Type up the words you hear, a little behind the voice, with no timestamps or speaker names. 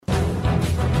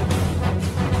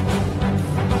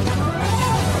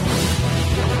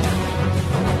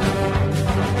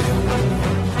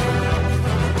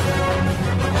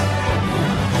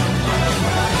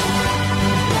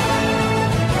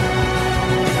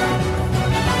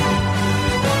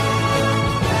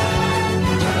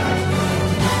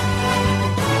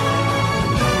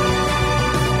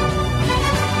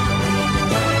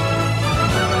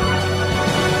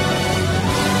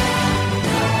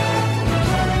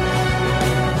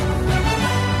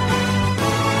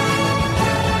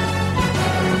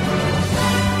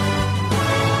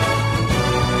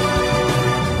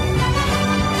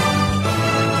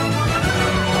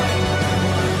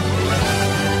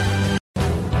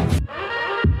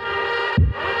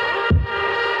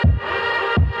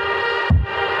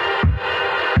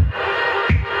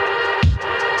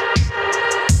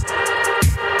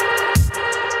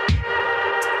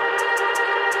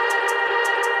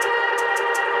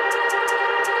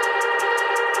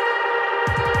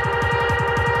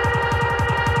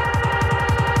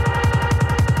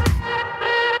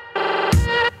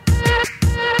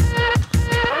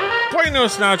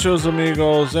Buenos nachos,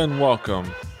 amigos, and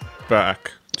welcome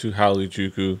back to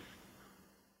Halijuku.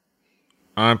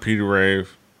 I'm Peter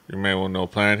Rave, you may well know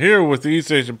Plan, here with the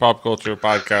East Asian Pop Culture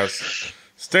Podcast,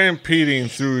 stampeding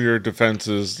through your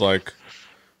defenses like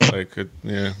a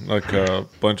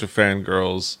bunch of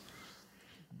fangirls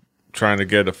trying to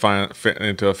get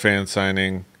into a fan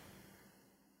signing.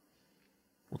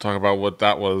 We'll talk about what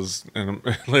that was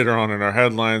later on in our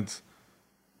headlines.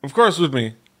 Of course, with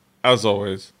me, as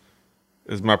always,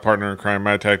 is my partner in crime,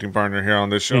 my tag team partner here on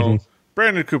this show,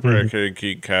 Brandon Cooper, aka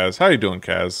Keek Kaz. How you doing,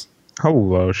 Kaz?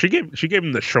 Hello. She gave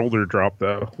him the shoulder drop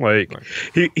though. Like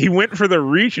he went for the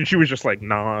reach and she was just like,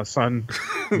 "Nah, son,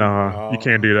 nah, you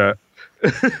can't do that."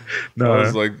 No, I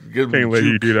was like, can't let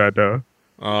you do that though.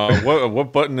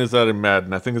 What button is that in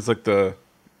Madden? I think it's like the.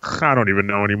 I don't even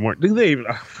know anymore. Do they even?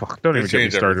 Fuck! Don't even get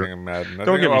me started. In Madden.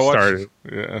 Don't get me started.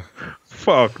 Yeah.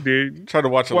 Fuck, dude. Try to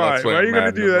watch a Let's Play. Why are you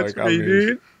gonna do that to me,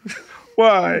 dude?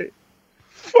 Why?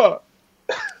 Fuck.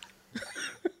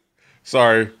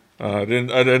 Sorry, I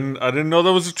didn't know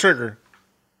that was a trigger.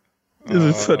 This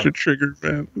is such a trigger,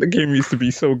 man. The game used to be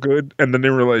so good, and then they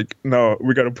were like, "No,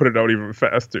 we got to put it out even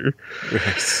faster.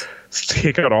 Yes. Let's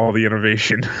take out all the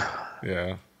innovation."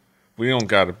 Yeah, we don't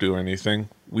got to do anything.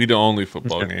 We the only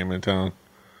football game in town.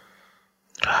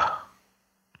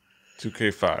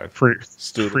 2K5. Free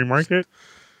market?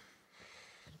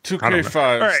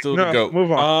 2K5 right, still to go.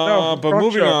 Move on. But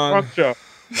moving on. It's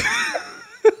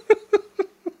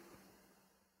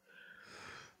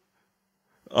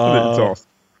all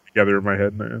together in my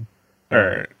head, man.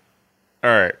 All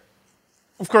right.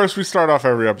 Of course, we start off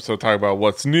every episode talking about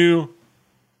what's new,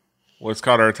 what's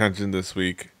caught our attention this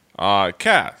week.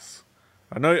 Cass,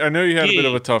 I know you had a bit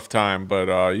of a tough time,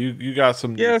 but you got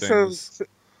some new things.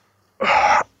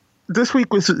 So, this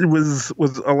week was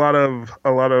a lot of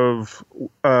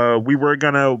we were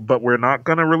gonna but we're not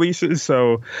gonna release it.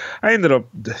 So I ended up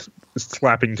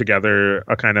slapping together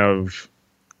a kind of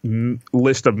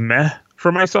list of meh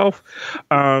for myself.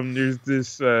 There's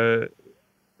this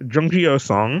Junggi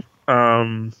song,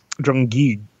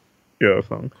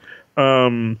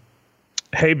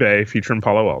 Hey Bae featuring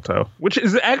Palo Alto, which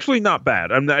is actually not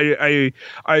bad. I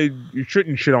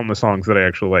shouldn't shit on the songs that I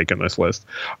actually like in this list.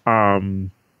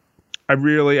 I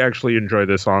really actually enjoyed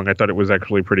this song. I thought it was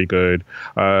actually pretty good.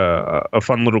 A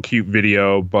fun little cute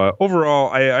video, but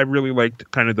overall I really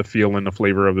liked kind of the feel and the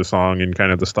flavor of the song and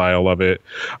kind of the style of it.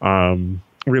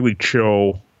 Really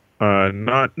chill,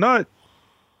 not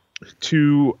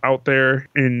too out there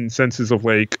in senses of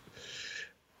like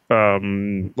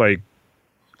kind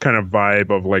of vibe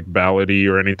of like ballady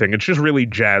or anything. It's just really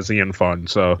jazzy and fun.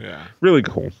 So yeah, really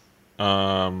cool.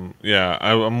 Yeah,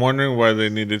 I'm wondering why they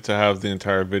needed to have the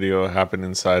entire video happen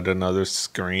inside another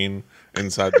screen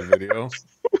inside the video.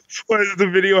 Why is the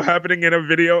video happening in a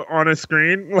video on a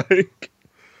screen? Like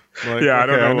yeah, I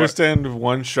don't know. I understand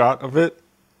one shot of it,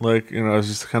 like, you know, it's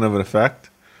just kind of an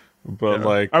effect. But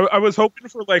like, I was hoping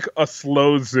for like a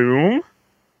slow zoom,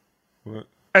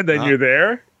 and then you're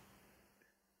there.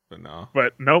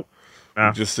 But nope.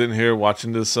 I'm just sitting here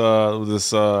watching this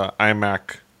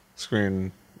iMac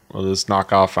screen, or this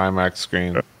knockoff iMac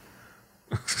screen.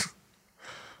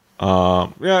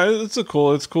 Yeah, it's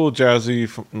cool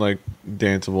jazzy, like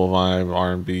danceable vibe,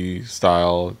 R&B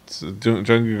style.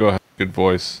 Junggi has a good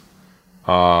voice,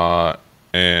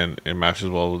 and it matches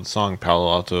well with the song.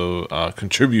 Palo Alto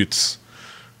contributes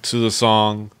to the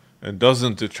song and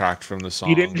doesn't detract from the song.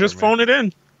 He didn't just phone it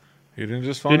in.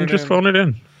 Phone it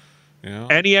in. Yeah.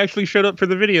 And he actually showed up for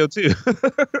the video too.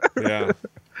 Yeah.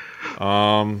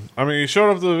 I mean, he showed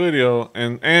up to the video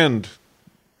and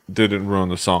didn't ruin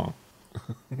the song.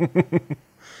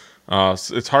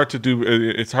 It's hard to do.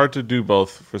 It's hard to do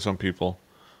both for some people.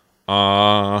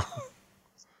 I'm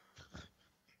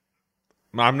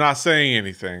not saying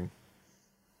anything.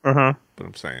 But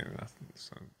I'm saying nothing.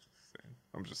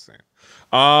 I'm just saying.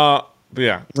 But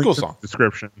yeah, it's a cool song.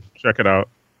 Description. Check it out.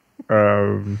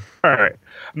 All right.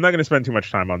 I'm not going to spend too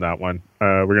much time on that one.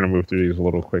 We're going to move through these a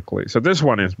little quickly. So this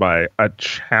one is by a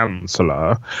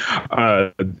chancellor,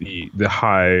 the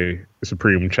High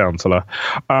Supreme Chancellor.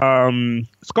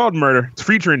 It's called Murder. It's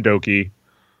featuring Doki.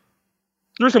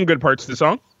 There's some good parts to the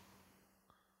song.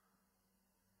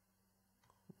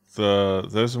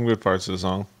 There's some good parts of the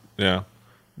song. Yeah.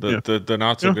 The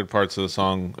not so good parts of the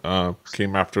song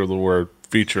came after the word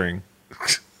featuring.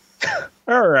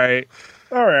 All right.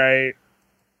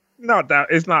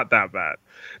 It's not that bad.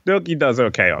 Doki does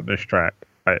okay on this track,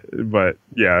 but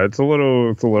yeah, it's a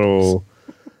little.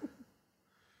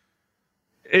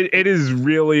 It is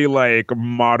really like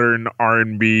modern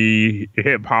R&B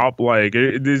hip hop. Like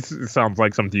this sounds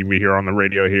like something we hear on the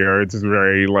radio here. It's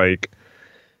very like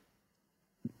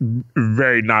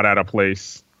very not out of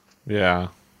place. Yeah,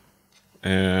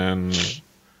 and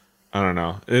I don't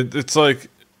know. It's like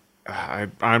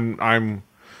I've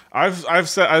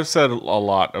said a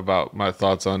lot about my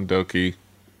thoughts on Doki,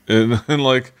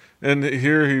 and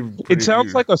here It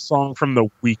sounds like a song from The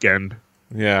Weeknd.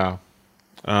 yeah,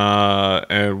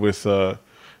 and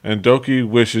Doki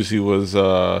wishes he was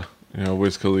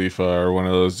Wiz Khalifa or one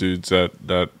of those dudes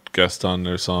that guest on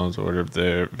their songs or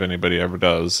whatever if anybody ever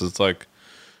does. It's like,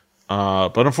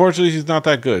 but unfortunately he's not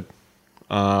that good,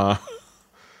 and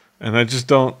I just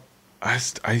don't. I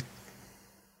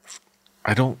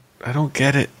don't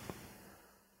get it.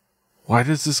 Why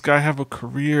does this guy have a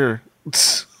career?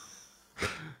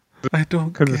 I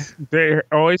don't. Because there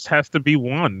always has to be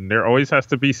one. There always has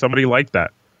to be somebody like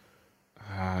that.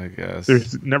 I guess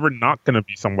there's never not going to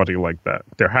be somebody like that.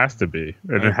 There has to be,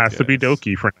 and it has to be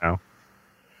Doki for now.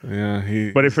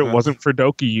 Yeah, But if it wasn't for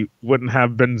Doki, you wouldn't have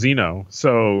Benzino.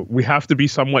 So we have to be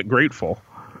somewhat grateful.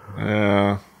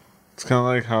 Yeah, it's kind of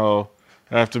like how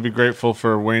I have to be grateful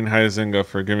for Wayne Huizenga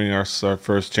for giving us our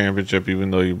first championship, even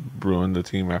though he ruined the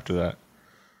team after that.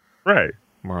 Right.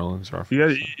 Marlins are.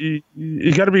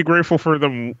 You got to be grateful for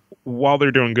them while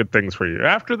they're doing good things for you.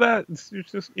 After that, it's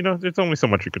just there's only so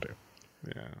much you could do.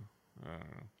 Yeah.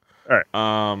 All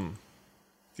right.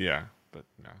 Yeah, but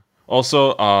no.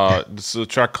 Also, this is a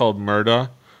track called Murda.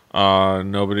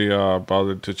 Nobody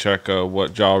bothered to check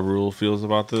what Ja Rule feels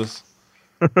about this.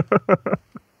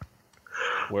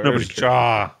 Where's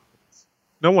Ja?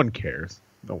 No one cares.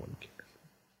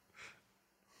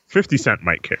 50 Cent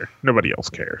might care. Nobody else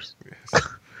cares.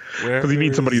 Because he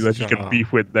needs somebody that he can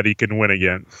beef with, that he can win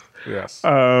against. Yes.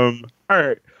 All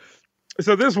right.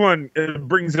 So this one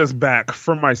brings us back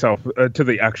from myself to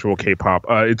the actual K-pop.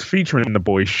 It's featuring the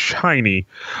boy SHINee,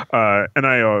 and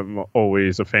I am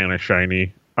always a fan of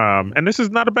SHINee. And this is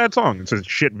not a bad song. It's a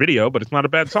shit video, but it's not a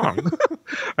bad song.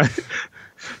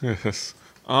 Yes.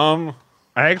 I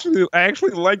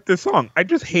actually like this song. I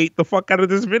just hate the fuck out of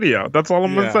this video. That's all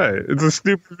I'm gonna say. It's a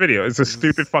stupid video. It's a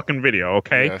stupid fucking video.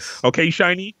 Okay. Yes. Okay,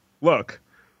 SHINee. Look.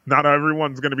 Not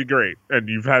everyone's going to be great. And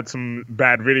you've had some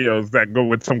bad videos that go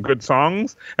with some good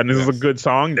songs. And this is a good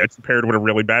song that's paired with a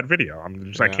really bad video.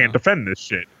 I can't defend this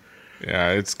shit. Yeah,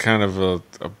 it's kind of a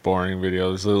boring video.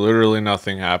 There's literally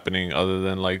nothing happening other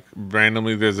than, like,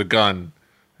 randomly there's a gun.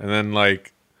 And then,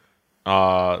 like,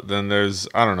 then there's,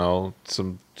 I don't know,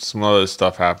 some other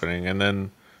stuff happening. And then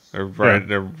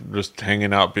they're just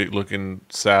hanging out, looking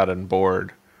sad and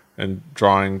bored and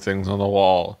drawing things on the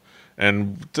wall.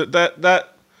 And that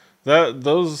doesn't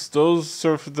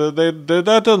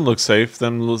look safe.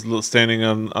 Them standing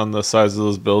on the sides of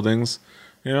those buildings,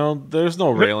 there's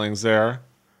no railings there.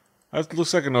 That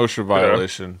looks like an OSHA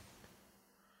violation.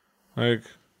 Like,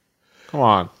 come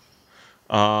on.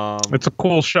 It's a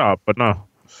cool shop, but no.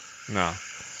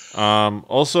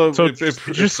 Also, so it's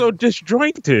just so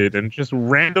disjointed and just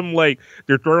random. Like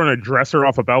they're throwing a dresser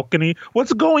off a balcony.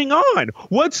 What's going on?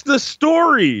 What's the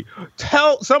story?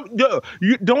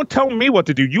 You don't tell me what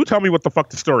to do. You tell me what the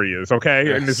fuck the story is. Okay,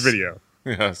 yes. In this video.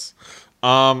 Yes.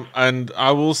 And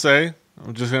I will say,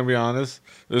 I'm just gonna be honest.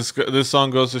 This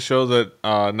song goes to show that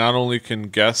not only can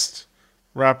guest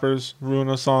rappers ruin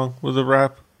a song with a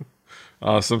rap,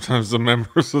 sometimes the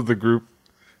members of the group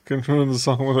can ruin the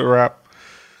song with a rap.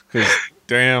 Because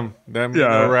damn, that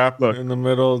rap in the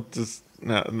middle, just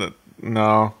no.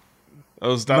 That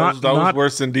was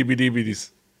worse than DBDBs.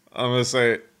 I'm gonna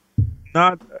say it.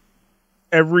 Not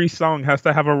every song has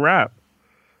to have a rap.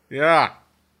 Yeah.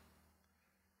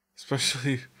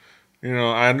 Especially,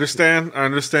 I understand.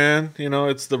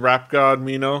 It's the rap god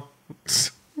Mino,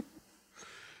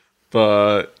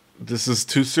 but this is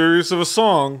too serious of a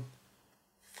song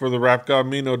for the rap god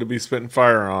Mino to be spitting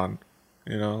fire on.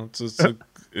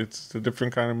 It's a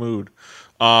different kind of mood.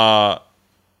 I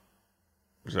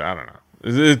don't know.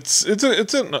 It's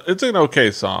an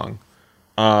okay song.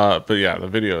 But yeah, the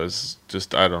video is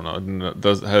just, I don't know,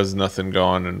 has nothing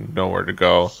going and nowhere to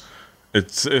go. It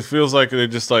feels like they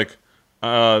just like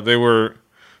they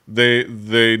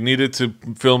needed to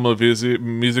film a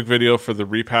music video for the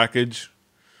repackage.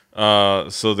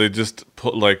 So they just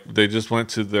went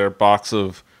to their box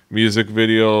of music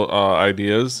video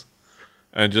ideas.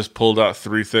 And just pulled out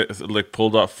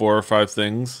pulled out 4 or 5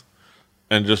 things,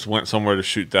 and just went somewhere to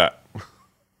shoot that.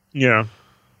 Yeah,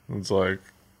 it's like,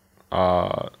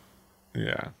 yeah.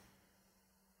 I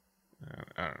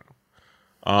don't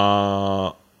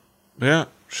know. Yeah,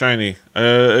 SHINee.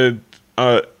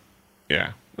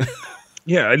 Yeah.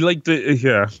 Yeah, I like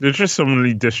there's just so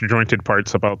many disjointed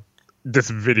parts about this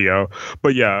video,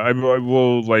 but yeah, I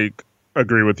will like.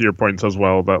 agree with your points as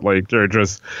well. That like they're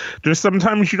just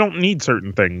sometimes you don't need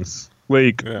certain things.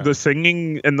 Like the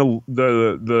singing and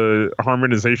the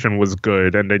harmonization was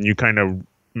good, and then you kind of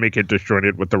make it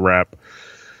disjointed with the rap.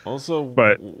 Also,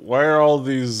 but why are all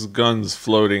these guns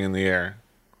floating in the air?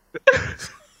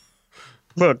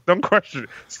 Look, don't question it.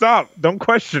 Stop! Don't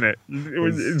question it.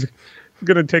 It's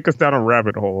gonna take us down a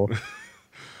rabbit hole.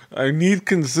 I need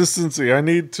consistency. I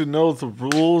need to know the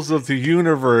rules of the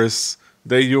universe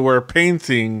that you are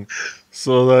painting,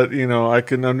 so that I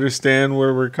can understand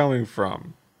where we're coming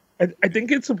from. I think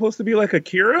it's supposed to be like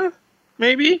Akira.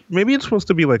 Maybe it's supposed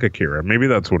to be like Akira. Maybe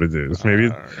that's what it is.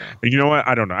 Maybe you know what?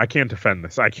 I don't know. I can't defend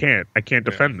this. I can't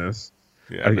defend this.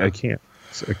 Yeah, I can't.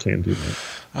 I can't do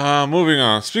that. Moving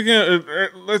on. Speaking of,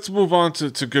 let's move on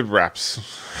to good raps.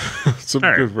 Some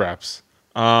good raps.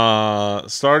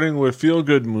 Starting with feel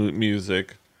good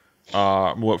music.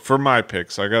 For my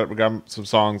picks, we got some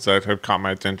songs that have caught my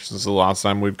attention since the last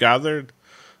time we've gathered.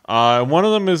 One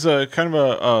of them is a kind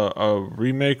of a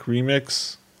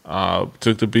remix.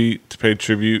 Took the beat to pay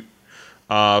tribute.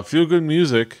 Feel good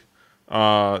music.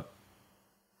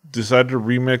 Decided to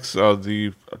remix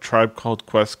the Tribe Called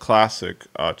Quest classic,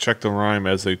 Check the Rhyme,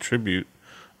 as a tribute.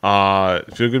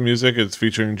 Feel Good Music is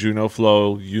featuring Juno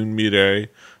Flow, Yoon Mi-rae,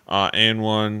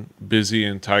 AND1, Busy,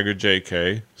 and Tiger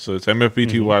JK. So it's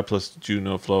MFBTY plus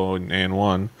Juno Flow and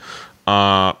AND1.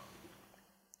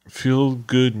 Feel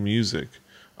Good Music.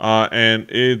 And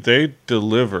they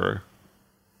deliver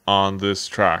on this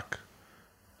track.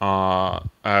 I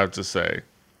have to say.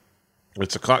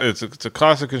 It's a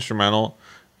classic instrumental,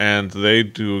 and they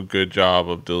do a good job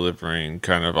of delivering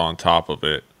kind of on top of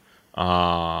it.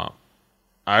 I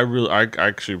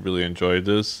actually really enjoyed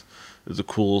this. It's a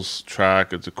cool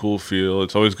track. It's a cool feel.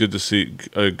 It's always good to see,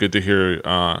 good to hear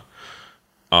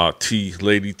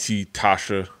Lady T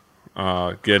Tasha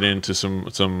get into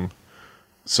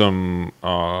some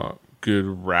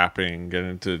good rapping. Get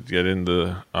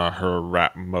into her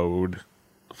rap mode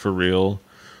for real.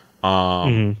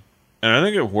 And I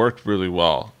think it worked really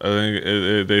well. I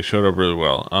think they showed up really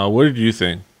well. What did you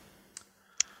think?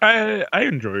 I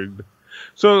enjoyed.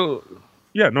 So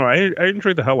yeah, no, I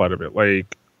enjoyed the hell out of it.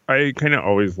 Like, I kind of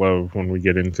always love when we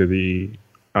get into the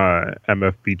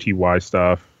MFBTY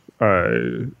stuff,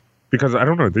 because I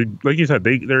don't know, they, like you said,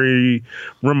 they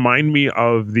remind me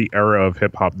of the era of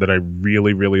hip hop that I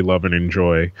really, really love and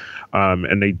enjoy,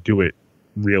 and they do it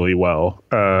really well.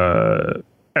 And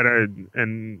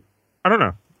I don't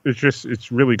know.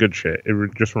 It's really good shit.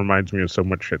 It just reminds me of so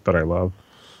much shit that I love.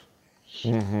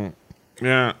 Mm-hmm.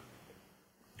 Yeah.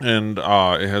 And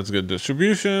it has good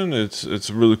distribution. It's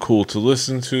really cool to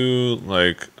listen to.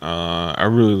 Like,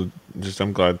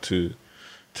 I'm glad to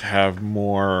have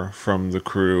more from the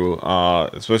crew,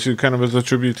 especially kind of as a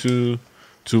tribute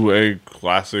to a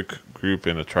classic group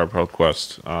in A Tribe Called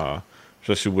Quest,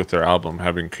 especially with their album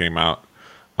having came out.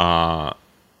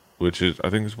 Which I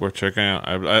think is worth checking out.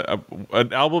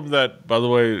 An album that, by the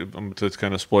way, to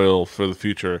kind of spoil for the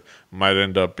future, might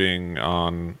end up being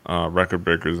on Record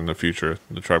Breakers in the future.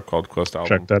 The Tribe Called Quest album.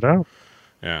 Check that out.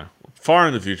 Yeah, far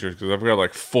in the future, because I've got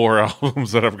like 4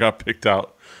 albums that I've got picked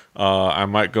out. I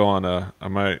might go on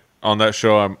on that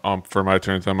show. For my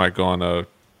turns, I might go on a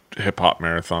hip hop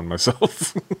marathon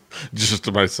myself, just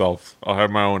to myself. I'll have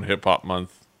my own hip hop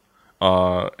month,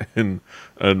 and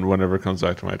whenever it comes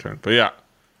back to my turn. But yeah.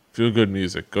 Feel Good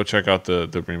Music. Go check out the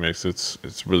remix.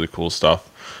 It's really cool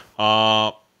stuff.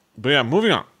 But yeah,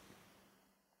 moving on.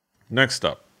 Next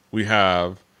up, we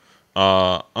have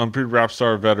Unpretty Rap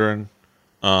Star veteran,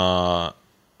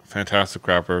 fantastic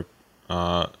rapper,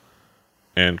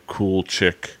 and cool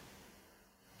chick,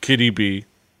 Kitty B,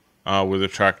 with the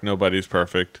track "Nobody's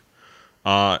Perfect."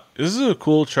 This is a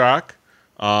cool track.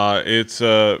 It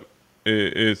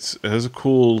has a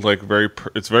cool, like,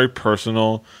 it's very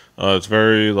personal. It's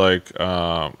very like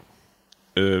it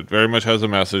very much has a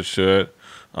message to it.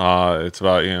 It's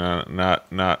about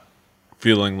not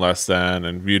feeling less than,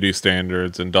 and beauty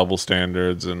standards and double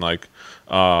standards and like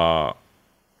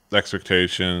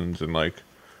expectations and like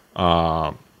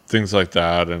things like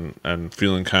that, and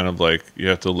feeling kind of like you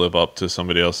have to live up to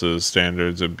somebody else's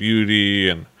standards of beauty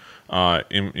and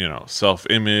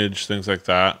self-image, things like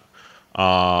that.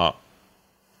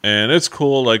 And it's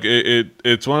cool. Like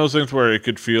it's one of those things where it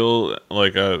could feel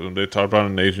like they talked about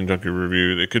in an Asian Junkie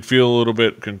review. It could feel a little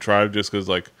bit contrived just because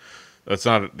like that's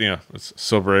not it's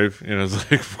So Brave.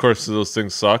 It's like, of course those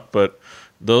things suck, but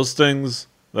those things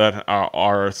that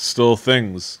are still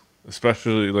things,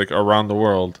 especially like around the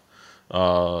world.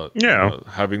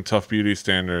 Having tough beauty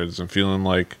standards and feeling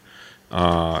like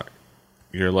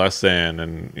you're less than,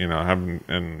 and having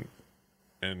and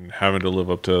and having to live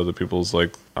up to other people's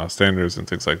like standards and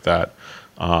things like that.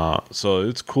 So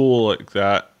it's cool like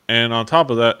that. And on top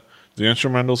of that, the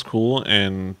instrumental's cool,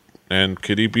 and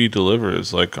Kitty B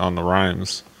delivers like on the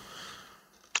rhymes.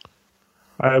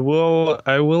 I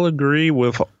will agree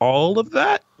with all of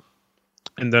that.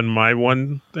 And then my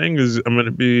one thing is I'm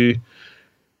gonna be.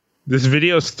 This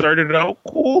video started out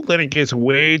cool, then it gets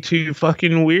way too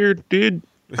fucking weird, dude.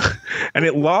 And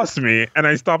it lost me, and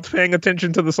I stopped paying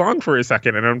attention to the song for a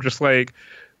second, and I'm just like,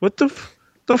 what the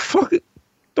fuck?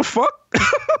 The fuck?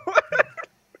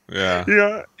 Yeah.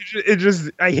 Yeah, it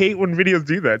just I hate when videos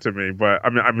do that to me. But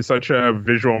I'm such a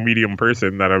visual medium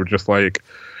person that I would just like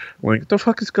the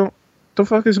fuck is going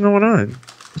on?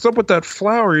 What's up with that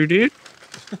flower, dude?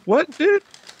 What, dude?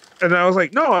 And I was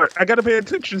like, no, I got to pay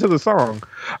attention to the song.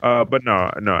 But no,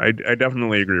 I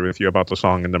definitely agree with you about the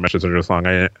song and the message of the song.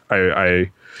 I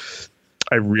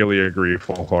really agree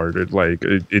full-hearted. Like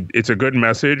it's a good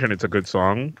message and it's a good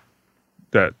song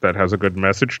that has a good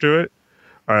message to it.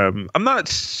 I'm not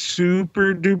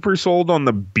super duper sold on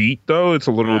the beat though. It's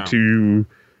a little too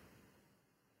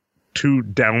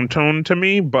downtoned to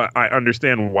me, but I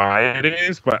understand why it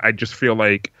is. But I just feel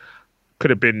like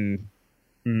could have been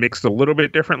mixed a little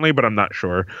bit differently, but I'm not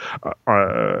sure.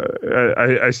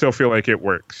 I still feel like it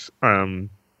works.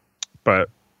 But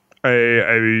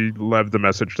I love the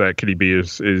message that Kitty B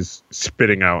is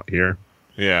spitting out here.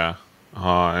 Yeah.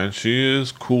 And she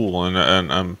is cool, and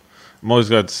I'm always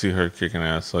glad to see her kicking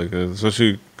ass. Like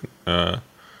especially, I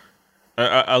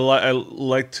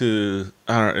like to.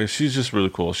 I don't know. She's just really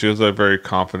cool. She has a very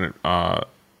confident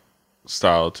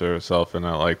style to herself, and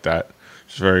I like that.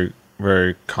 She's very,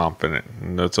 very confident,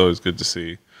 and that's always good to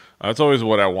see. That's always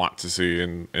what I want to see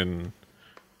in when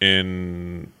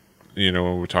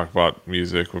we talk about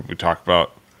music, when we talk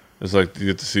about, it's like you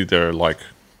get to see their like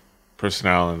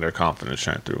personality and their confidence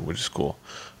shine through, which is cool.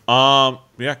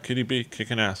 Yeah, Kitty B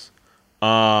kicking ass.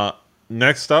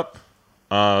 Next up,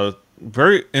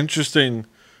 very interesting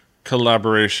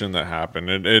collaboration that happened.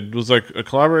 It was like a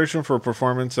collaboration for a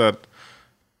performance at,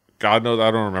 God knows, I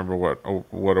don't remember what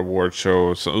award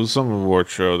show. So it was some award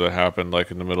show that happened like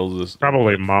in the middle of this.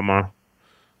 Probably Mama.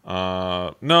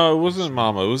 No, it wasn't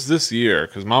Mama. It was this year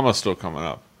because Mama's still coming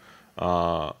up.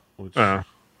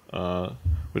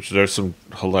 Which there's some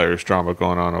hilarious drama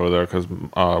going on over there because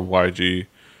YG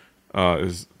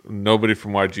is nobody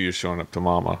from YG is showing up to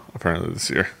Mama apparently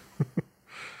this year,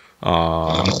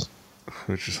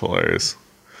 which is hilarious.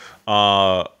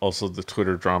 Also the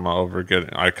Twitter drama over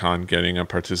Icon getting a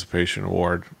participation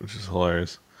award, which is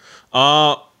hilarious.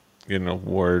 Getting an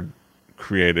award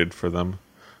created for them,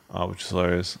 which is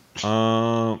hilarious.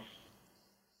 But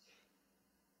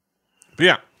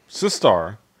yeah,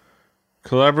 Sistar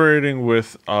collaborating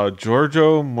with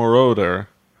Giorgio Moroder.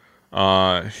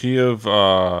 He of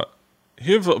a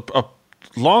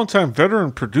longtime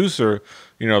veteran producer,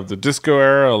 of the disco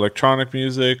era, electronic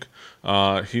music.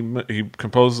 He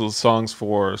composed the songs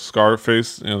for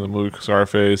Scarface, the movie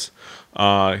Scarface.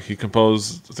 He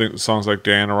composed songs like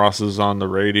Diana Ross's On the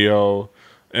Radio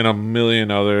and a million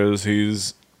others.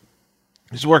 He's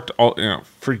worked all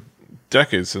for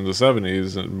decades in the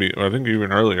 70s and I think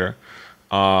even earlier.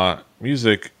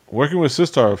 Music, working with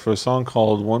Sistar for a song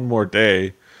called One More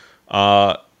Day.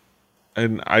 And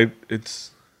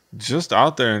it's just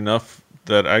out there enough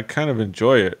that I kind of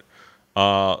enjoy it.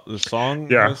 The song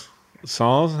has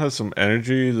some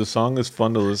energy. The song is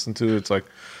fun to listen to. It's like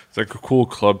a cool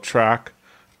club track.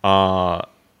 The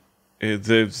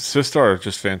Sistar are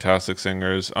just fantastic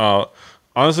singers.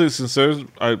 Honestly, since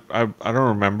I don't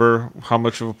remember how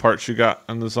much of a part she got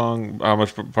in the song, how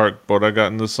much part Boda got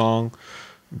in the song,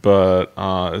 but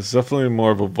it's definitely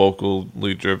more of a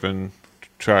vocally driven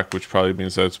track, which probably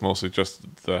means that it's mostly just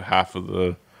the half of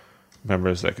the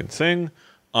members that can sing.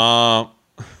 But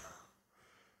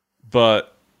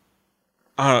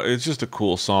it's just a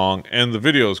cool song, and the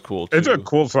video is cool too. It's a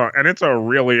cool song, and it's a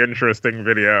really interesting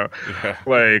video. Yeah.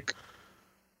 Like,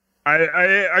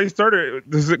 I started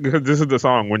this is the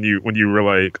song when you were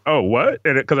like, oh, what?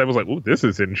 And because I was like, oh, this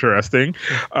is interesting.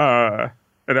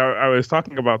 And I was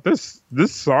talking about this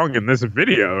song in this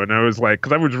video, and I was like,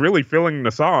 because I was really feeling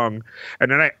the song,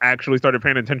 and then I actually started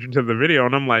paying attention to the video,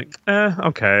 and I'm like,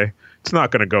 okay, it's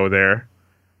not gonna go there.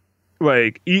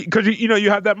 Like, because you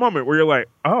have that moment where you're like,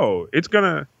 oh, it's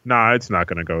not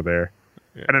gonna go there.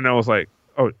 Yeah. And then I was like,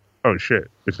 oh shit,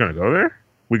 it's gonna go there?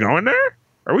 We going there?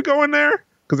 Are we going there?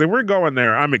 Because if we're going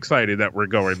there, I'm excited that we're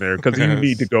going there, because you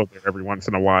need to go there every once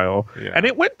in a while. Yeah. And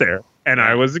it went there, and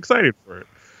I was excited for it.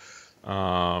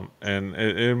 And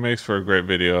it makes for a great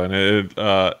video, and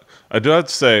I do have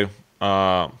to say,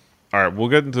 all right, we'll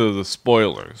get into the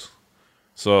spoilers.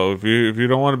 So if you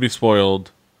don't want to be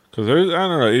spoiled, because I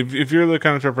don't know, if you're the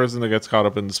kind of person that gets caught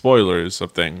up in the spoilers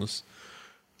of things,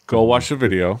 go watch the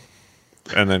video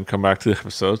and then come back to the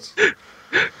episodes.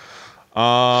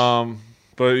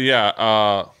 But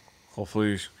yeah,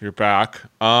 hopefully you're back.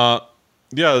 Yeah,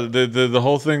 the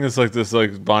whole thing is like this,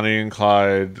 like Bonnie and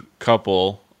Clyde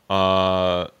couple.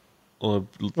 Well,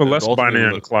 less Bonnie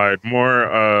and Clyde,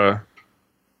 more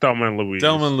Thelma and Louise.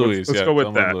 Thelma and Louise. Let's go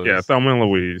with that. Yeah, Thelma and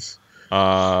Louise.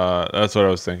 That's what I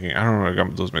was thinking. I don't know, I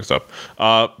got those mixed up.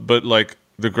 But like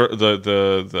the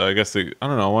I guess I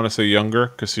don't know. I want to say younger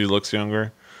because she looks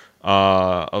younger.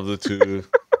 Of the two,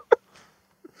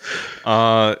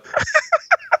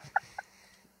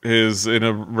 is in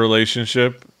a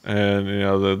relationship, and you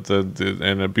know the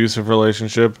an abusive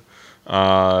relationship,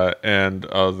 and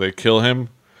they kill him.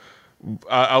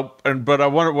 But what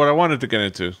I wanted to get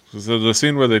into is the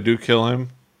scene where they do kill him.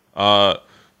 The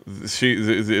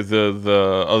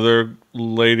other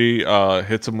lady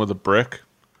hits him with a brick,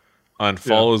 and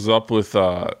follows up with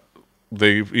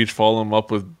they each follow him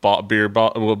up with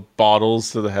with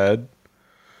bottles to the head.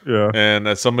 Yeah, and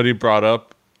as somebody brought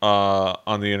up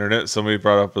on the internet, somebody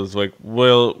brought up was like,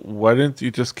 well, why didn't you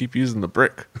just keep using the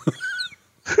brick?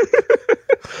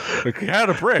 Like, he had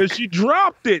a brick. She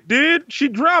dropped it, dude. She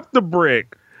dropped the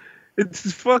brick. It's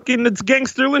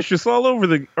Gangsterlicious all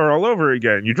over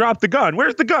again. You dropped the gun.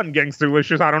 Where's the gun,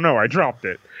 Gangsterlicious? I don't know. I dropped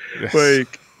it. Yes.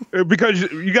 Like, because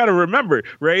you got to remember,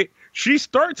 right? She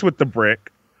starts with the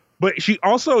brick, but she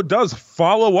also does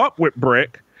follow up with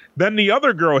brick. Then the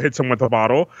other girl hits him with a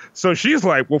bottle. So she's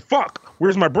like, well, fuck,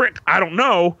 where's my brick? I don't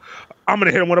know. I'm going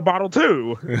to hit him with a bottle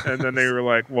too. And then they were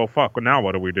like, well, fuck, well, now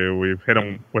what do? We've hit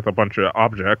him with a bunch of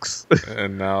objects.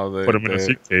 And now they put him in a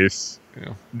suitcase,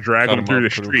 drag him through the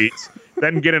streets,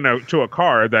 then get into a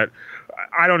car that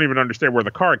I don't even understand where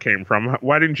the car came from.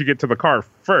 Why didn't you get to the car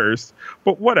first?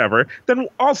 But whatever. Then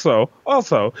also,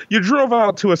 you drove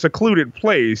out to a secluded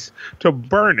place to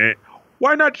burn it.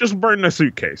 Why not just burn the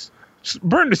suitcase?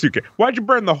 Burn the suitcase. Why'd you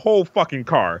burn the whole fucking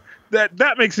car?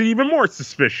 That makes it even more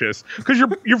suspicious because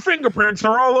your fingerprints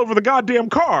are all over the goddamn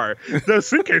car. The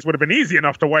suitcase would have been easy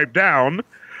enough to wipe down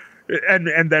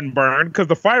and then burn, because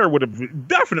the fire would have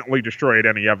definitely destroyed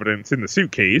any evidence in the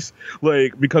suitcase.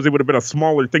 Like, because it would have been a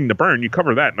smaller thing to burn. You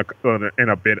cover that in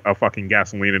a bit of fucking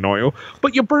gasoline and oil,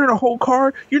 but you burn a whole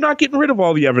car. You're not getting rid of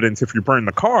all the evidence if you burn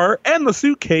the car and the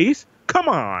suitcase. Come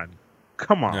on.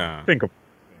 Yeah. Think of.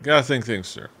 Gotta think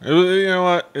things through. You know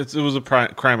what? It was a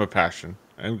crime of passion.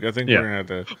 I think we're gonna have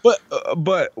to.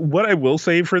 But what I will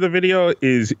say for the video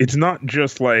is it's not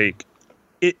just like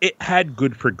it had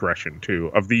good progression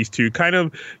too of these two. Kind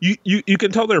of you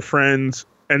can tell they're friends,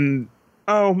 and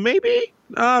maybe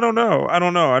I don't know. I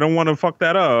don't want to fuck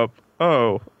that up.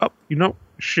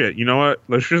 Shit. You know what?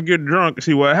 Let's just get drunk,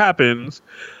 see what happens.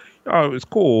 Oh, it's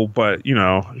cool, but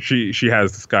she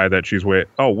has this guy that she's with.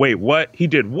 Oh wait, what? He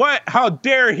did what? How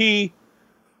dare he?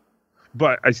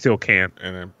 But I still can't.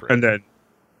 And then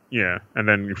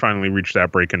you finally reach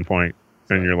that breaking point,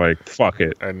 and you're like, fuck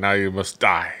it. And now you must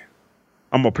die.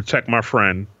 I'm gonna protect my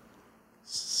friend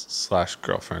 /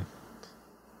 girlfriend.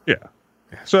 Yeah.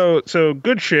 So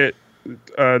good shit.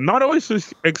 Not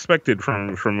always expected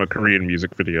from a Korean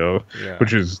music video,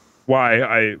 which is why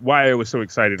I was so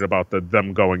excited about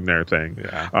them going there thing.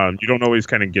 Yeah. You don't always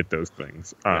kind of get those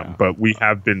things, but we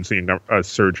have been seeing a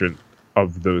surge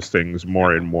of those things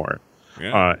more and more.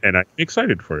 Yeah. And I'm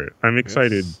excited for it. I'm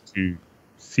excited to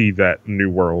see that new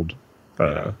world.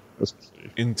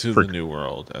 Into the new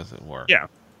world, as it were. Yeah.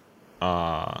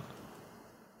 I'm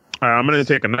going to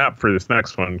take a nap for this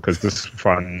next one because this is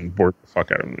fun. Bored the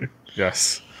fuck out of me.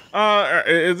 Yes.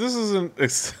 This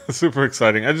isn't super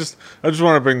exciting. I just want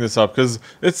to bring this up because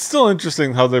it's still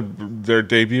interesting how they're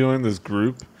debuting this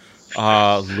group,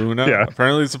 Luna. Yeah.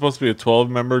 Apparently, it's supposed to be a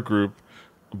 12-member group,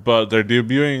 but they're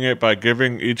debuting it by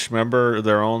giving each member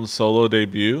their own solo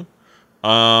debut,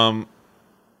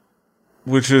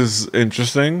 which is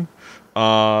interesting.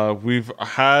 We've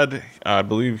had, I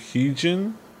believe,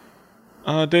 Heejin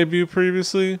debut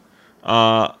previously.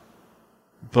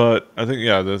 But I think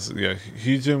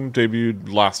Heejin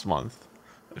debuted last month.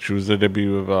 She was the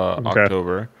debut of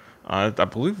October. I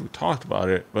believe we talked about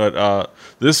it, but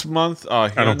this month I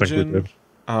don't think we did.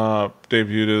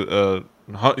 Debuted.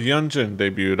 Hyunjin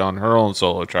debuted on her own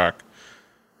solo track.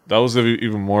 That was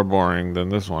even more boring than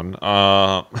this one.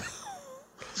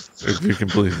 If you can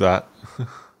believe that.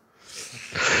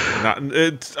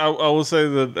 I will say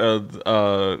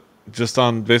that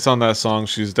based on that song,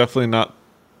 she's definitely not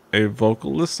a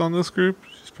vocalist on this group.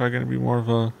 She's probably going to be more of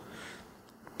a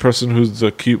person who's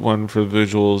the cute one for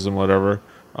visuals and whatever,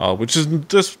 which is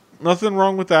just nothing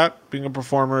wrong with that. Being a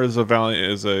performer is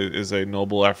a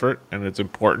noble effort, and it's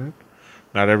important.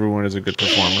 Not everyone is a good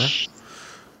performer.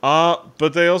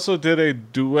 But they also did a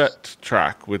duet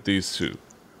track with these two,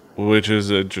 which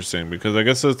is interesting because I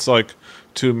guess it's like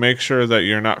to make sure that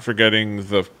you're not forgetting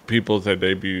the people that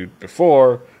debuted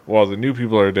before while the new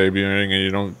people are debuting, and you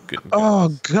don't get. Oh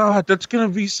God, that's gonna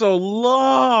be so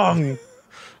long.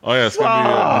 Oh yeah, it's gonna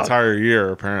be an entire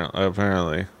year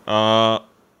apparently. But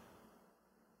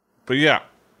yeah,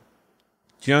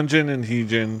 Hyunjin and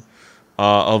Heejin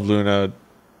of Luna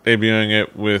debuting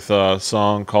it with a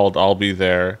song called "I'll Be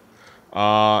There,"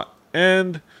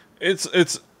 and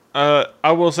it's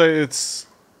I will say it's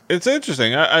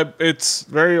interesting. It's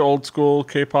very old school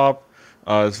K-pop.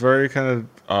 It's very kind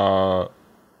of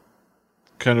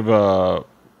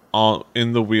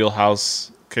in the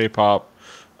wheelhouse K-pop.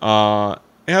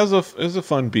 It has a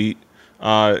fun beat.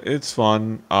 It's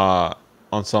fun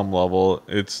on some level.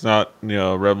 It's not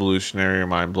revolutionary or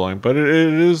mind blowing, but it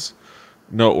is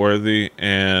noteworthy,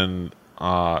 and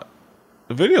the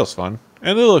video's fun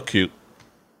and they look cute.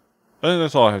 I think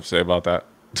that's all I have to say about that.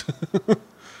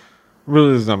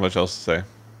 Really, there's not much else to say.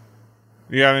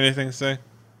 You got anything to say?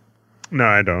 No,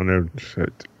 I don't.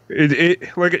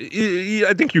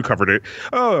 I think you covered it.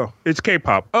 Oh, it's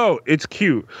K-pop. Oh, it's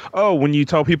cute. Oh, when you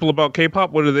tell people about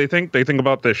K-pop, what do they think? They think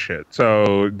about this shit.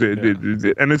 So,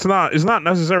 and it's not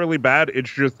necessarily bad.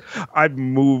 It's just I've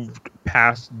moved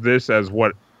past this as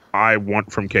what I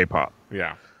want from K-pop.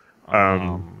 Yeah.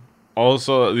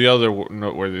 Also, the other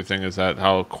noteworthy thing is that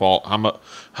how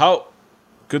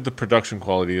good the production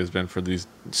quality has been for these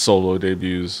solo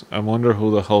debuts. I wonder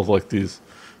who the hell this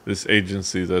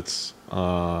agency that's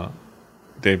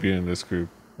debuting this group.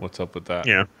 What's up with that?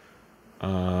 Yeah.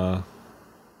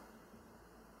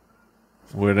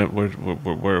 We're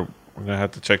gonna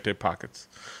have to check their pockets.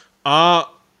 But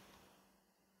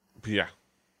yeah,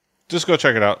 just go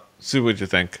check it out. See what you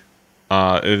think.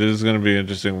 It is going to be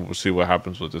interesting to see what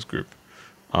happens with this group,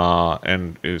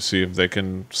 and see if they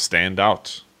can stand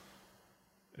out.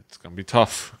 It's going to be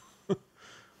tough.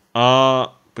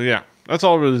 But yeah, that's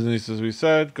all really needs to be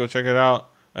said. Go check it out.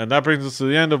 And that brings us to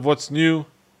the end of what's new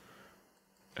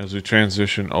as we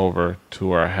transition over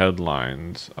to our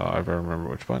headlines. If I remember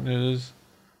which button it is.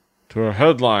 To our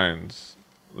headlines,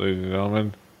 ladies and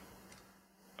gentlemen.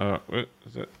 What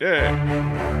is it? Yeah.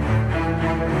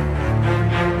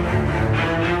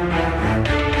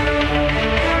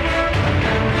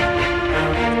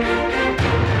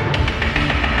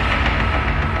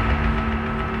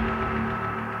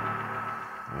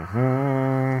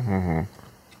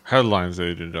 Headlines,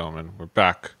 ladies and gentlemen. We're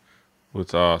back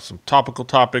with some topical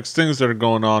topics, things that are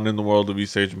going on in the world of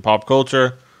East Asian pop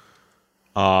culture.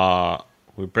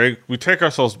 We take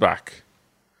ourselves back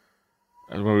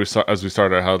as we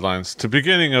start our headlines to the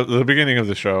beginning of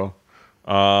the show.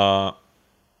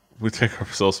 We take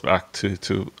ourselves back to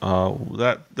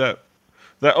that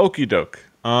okie doke.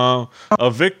 A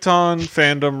Victon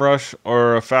fandom rush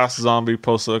or a fast zombie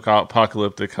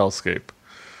post-apocalyptic hellscape.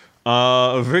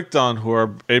 Victon, who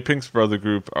are A-Pink's brother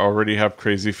group, already have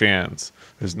crazy fans.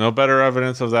 There's no better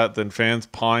evidence of that than fans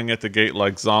pawing at the gate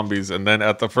like zombies, and then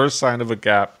at the first sign of a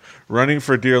gap, running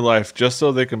for dear life just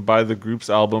so they can buy the group's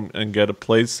album and get a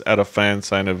place at a fan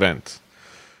sign event.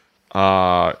 You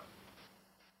all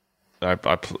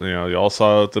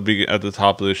saw at the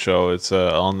top of the show. It's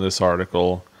on this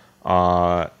article.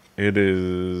 It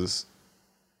is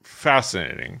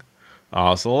fascinating.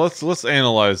 So let's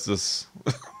analyze this.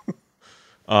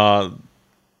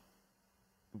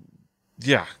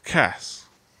 Yeah, Cass.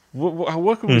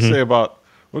 What can we say about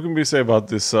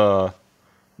this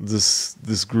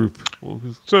this group?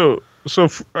 Okay.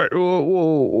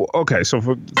 So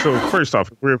first off,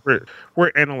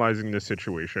 we're analyzing this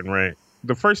situation, right?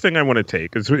 The first thing I want to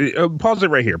take is pause it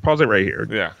right here.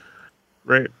 Yeah.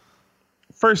 Right.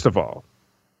 First of all,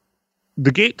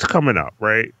 the gate's coming up,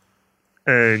 right?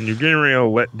 And you're getting ready to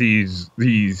let these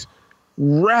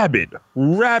rabid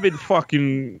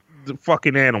fucking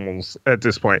animals at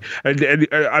this point. And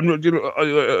I'm going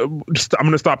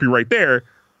to stop you right there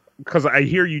because I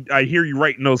hear you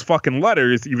writing those fucking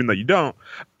letters, even though you don't.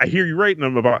 I hear you writing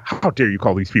them about how dare you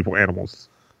call these people animals.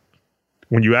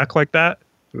 When you act like that,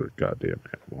 you're a goddamn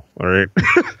animal. All right.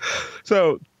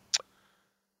 So,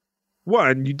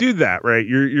 one, you do that, right?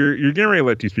 You're getting ready to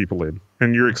let these people in,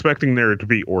 and you're expecting there to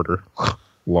be order.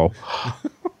 Lol.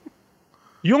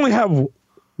 You only have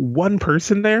one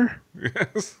person there?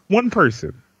 Yes. One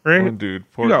person, right? One dude.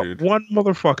 Poor dude. One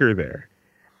motherfucker there.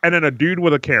 And then a dude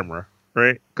with a camera,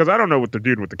 right? Because I don't know what the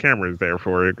dude with the camera is there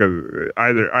for. Because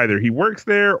either he works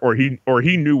there or he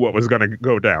knew what was going to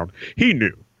go down. He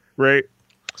knew, right?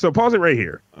 So pause it right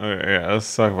here. Okay, yeah,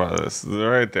 let's talk about this.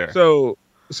 Right there. So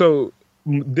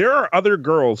there are other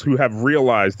girls who have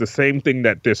realized the same thing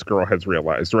that this girl has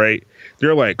realized, right?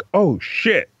 They're like, oh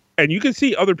shit. And you can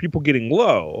see other people getting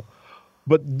low.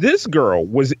 But this girl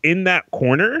was in that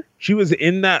corner. She was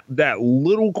in that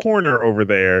little corner over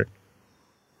there.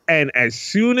 And as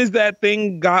soon as that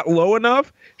thing got low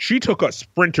enough, she took a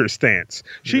sprinter stance.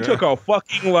 She took a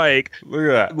fucking like, look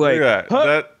at that. like, Look at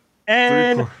that.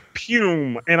 And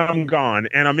pume, and I'm gone,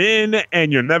 and I'm in,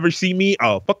 and you'll never see me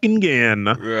fucking again.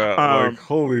 Yeah, like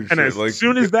holy shit! And as like,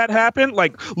 soon as that happened,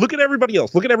 like, look at everybody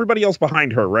else. Look at everybody else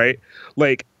behind her, right?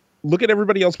 Like, look at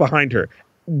everybody else behind her.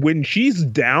 When she's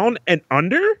down and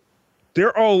under,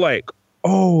 they're all like,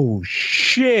 "Oh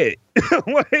shit!"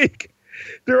 Like,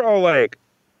 they're all like,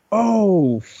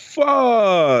 "Oh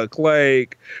fuck!"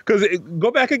 Like, because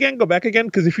go back again.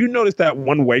 Because if you notice that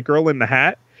one white girl in the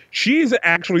hat. She's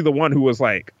actually the one who was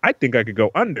like, I think I could go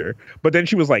under. But then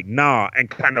she was like, nah, and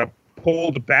kind of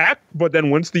pulled back. But then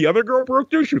once the other girl broke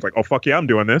through, she was like, oh, fuck yeah, I'm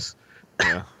doing this.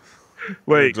 Yeah.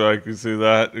 Like, you see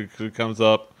that? It comes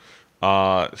up.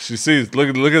 She sees,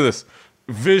 look at this.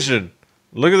 Vision.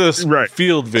 Look at this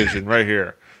field vision right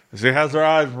here. She has her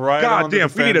eyes right on the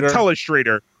defender. We need a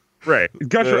telestrator. Right.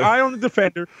 Got your eye on the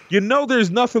defender. You know there's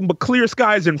nothing but clear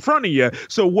skies in front of you.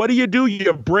 So what do?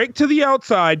 You break to the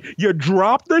outside, you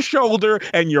drop the shoulder,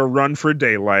 and you run for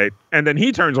daylight. And then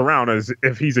he turns around as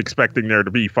if he's expecting there to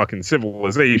be fucking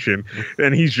civilization.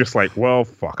 And he's just like, well,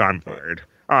 fuck, I'm fired.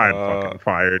 I'm fucking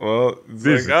fired. Well,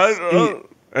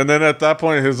 and then at that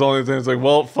point, his only thing is like,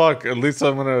 well, fuck, at least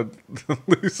I'm gonna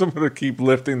keep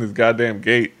lifting this goddamn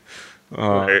gate.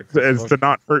 As to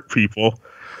not hurt people.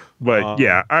 But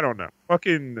yeah, I don't know.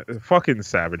 Fucking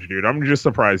savage, dude. I'm just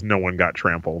surprised no one got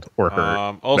trampled or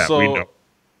hurt. Also, that we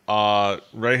know.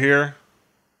 Right here,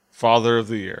 Father of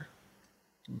the Year.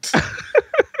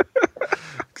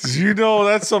 Because you know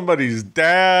that's somebody's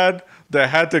dad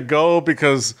that had to go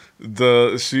because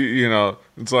it's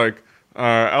like,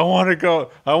 I want to go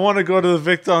to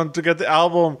the Victon to get the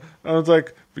album. And it's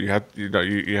like, but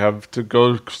you have to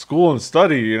go to school and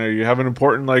study. You have an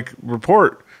important like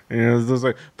report. And it's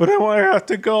like, but I have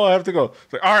to go. It's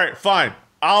like, all right, fine.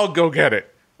 I'll go get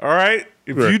it. All right?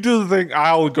 If you do the thing,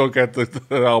 I'll go get the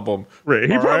album. Right.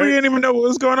 He probably didn't even know what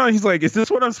was going on. He's like, is this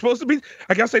what I'm supposed to be?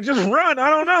 I guess I just run. I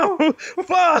don't know.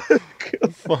 Fuck.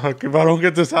 If I don't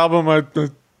get this album, my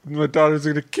daughter's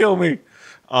going to kill me.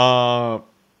 Father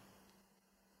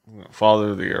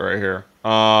of the Year right here.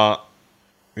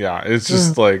 Yeah, it's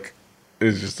just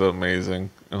it's just amazing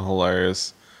and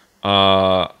hilarious.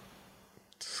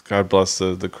 God bless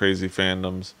the crazy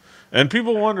fandoms. And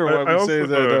people wonder why we say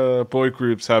that boy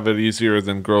groups have it easier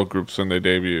than girl groups when they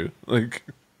debut. Like,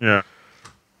 yeah,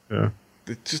 they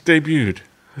just debuted.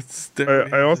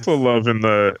 I also love in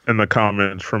the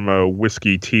comments from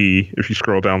Whiskey Tea. If you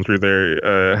scroll down through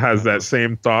there, has that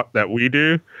same thought that we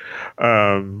do,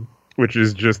 which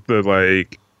is just the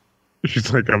like.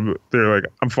 She's like, I'm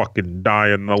fucking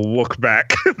dying to look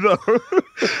back.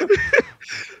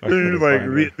 Like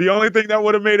the only thing that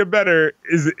would have made it better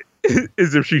is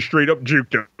if she straight up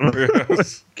juked him.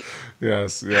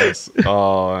 Yes.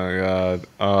 Oh my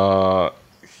god.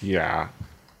 Yeah.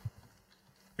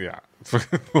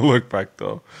 Look back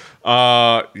though.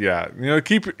 Yeah.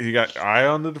 You got eye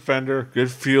on the defender, good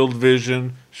field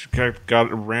vision. She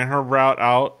ran her route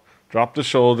out, dropped the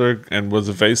shoulder, and was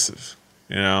evasive.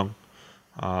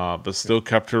 But still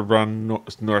kept her run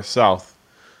north-south.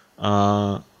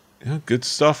 Good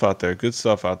stuff out there.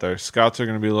 Scouts are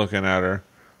going to be looking at her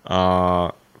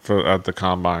at the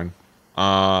combine.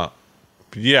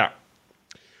 Yeah.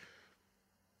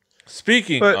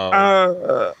 Speaking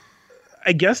of...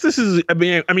 I guess this is... I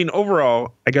mean,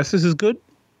 overall, I guess this is good.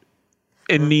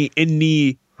 In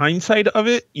the hindsight of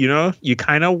it, you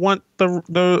kind of want the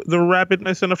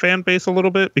rapidness in a fan base a little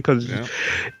bit because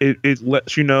it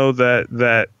lets you know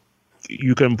that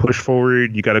you can push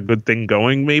forward, you got a good thing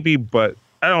going maybe, but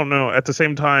I don't know. At the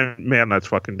same time, man, that's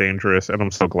fucking dangerous, and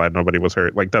I'm so glad nobody was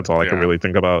hurt. Like, that's all I can really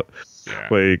think about. Yeah.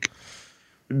 Like,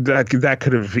 that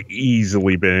could have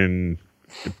easily been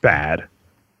bad.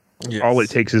 Yes. All it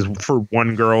takes is for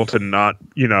one girl to not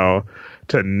be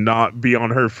on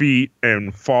her feet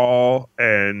and fall,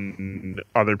 and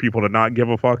other people to not give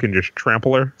a fuck and just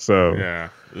trample her. So yeah,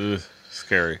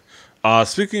 scary.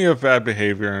 Speaking of bad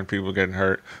behavior and people getting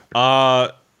hurt,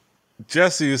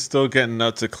 Jesse is still getting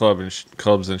nuts at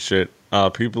clubs and shit.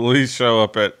 People show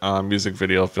up at music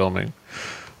video filming.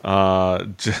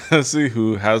 Jesse,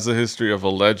 who has a history of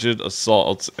alleged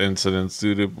assault incidents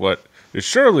due to what is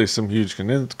surely some huge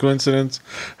coincidence,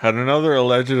 had another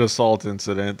alleged assault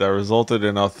incident that resulted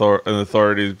in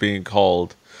authorities being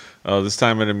called, this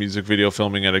time at a music video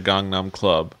filming at a Gangnam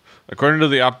club. According to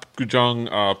the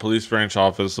Apgujeong Police Branch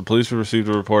Office, the police received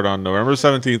a report on November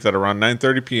 17th at around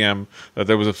 9:30 p.m. that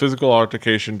there was a physical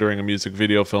altercation during a music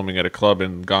video filming at a club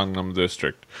in Gangnam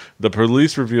District. The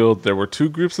police revealed there were two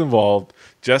groups involved,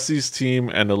 Jesse's team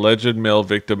and alleged male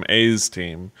victim A's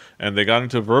team, and they got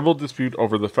into a verbal dispute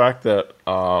over the fact that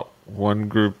one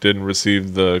group didn't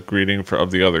receive the greeting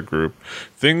of the other group.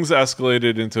 Things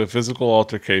escalated into a physical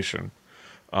altercation.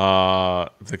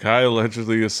 The guy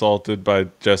allegedly assaulted by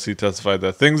Jesse testified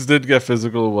that things did get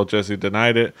physical while Jesse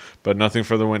denied it, but nothing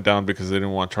further went down because they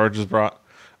didn't want charges brought.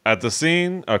 At the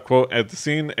scene, quote, at the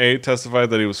scene, A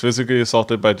testified that he was physically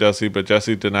assaulted by Jesse, but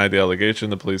Jesse denied the allegation,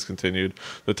 the police continued.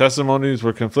 The testimonies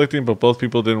were conflicting, but both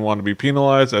people didn't want to be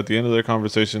penalized. At the end of their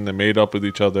conversation, they made up with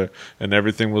each other, and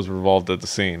everything was revolved at the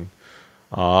scene.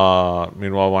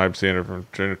 Meanwhile, YMCA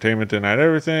Entertainment denied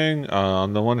everything.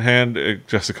 On the one hand, it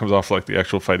just comes off like the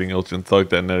actual fighting Ilchin thug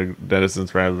that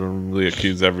netizens randomly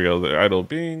accuse every other idol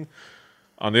being.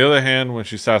 On the other hand, when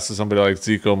she sass to somebody like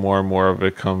Zico, more and more of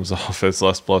it comes off as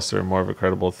less bluster and more of a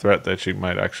credible threat that she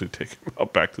might actually take him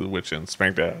out back to the witch and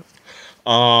spank that ass.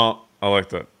 I like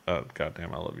that.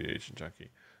 Goddamn, I love you, Asian Junkie.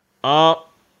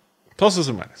 Pluses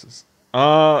and minuses.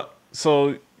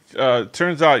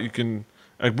 Turns out you can...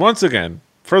 once again,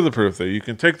 further proof that you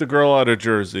can take the girl out of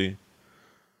Jersey,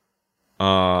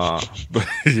 but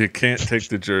you can't take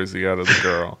the Jersey out of the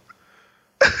girl.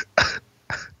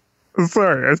 I'm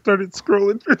sorry, I started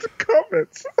scrolling through the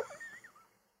comments.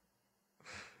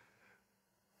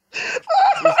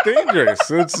 It's dangerous.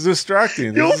 It's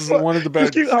distracting. This is one of the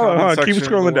best. Keep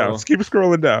scrolling down. Keep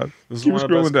scrolling down. Keep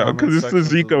scrolling down because it's the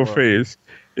Zico face.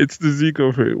 It's the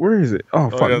Zico face. Where is it? Oh,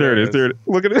 fuck! Yeah, there it is. There it is.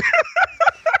 Look at it.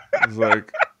 It's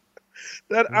like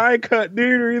that eye cut,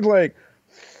 dude. He's like,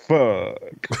 fuck.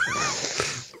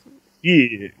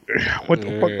 Yeah. What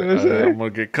the fuck did I say? I'm gonna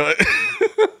get cut.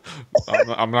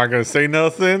 I'm not gonna say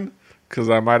nothing because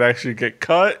I might actually get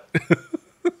cut.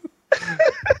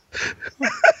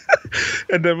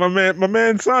 And then my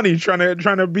man Sonny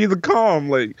trying to be the calm,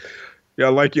 like, yeah, I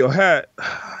like your hat.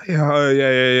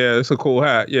 Yeah, it's a cool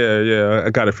hat. Yeah, I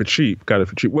got it for cheap.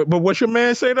 But what's your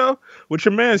man say though?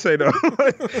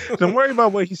 Don't worry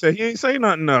about what he said. He ain't say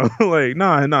nothing though. Like,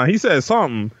 nah. He said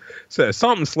something.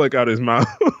 Slick out his mouth.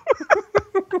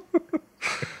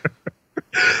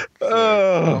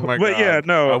 Oh my but God. Yeah,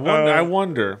 no.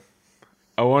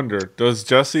 I wonder. Does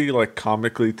Jessie like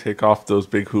comically take off those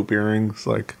big hoop earrings?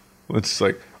 Like, it's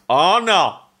like, oh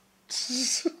no.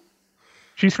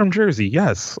 She's from Jersey.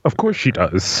 Yes, of course she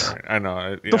does. I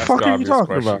know. The fuck are you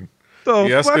talking about?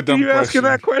 The fuck are you asking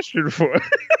that question for?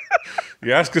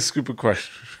 You ask a stupid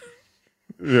question.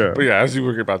 Yeah. But yeah, as you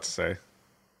were about to say.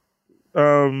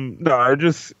 No,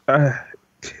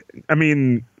 I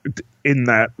mean, in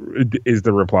that is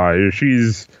the reply.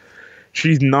 She's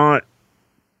not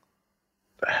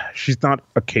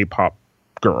a K-pop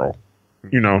girl.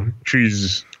 You know,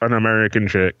 she's an American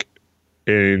chick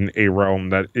in a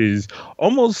realm that is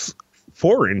almost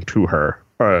foreign to her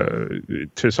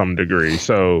to some degree.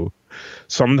 So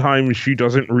sometimes she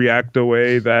doesn't react the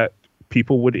way that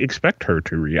people would expect her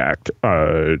to react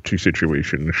to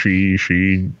situations.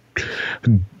 She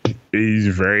is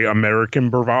very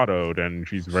American bravadoed, and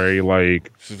she's very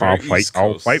like,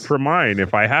 I'll fight for mine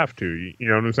if I have to. You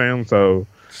know what I'm saying? So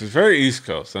she's very East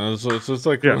Coast, and it's just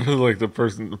like like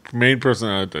the main person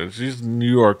out there. She's a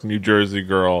New York, New Jersey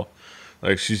girl.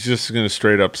 Like, she's just gonna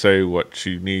straight up say what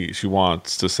she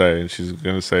wants to say, and she's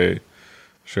gonna say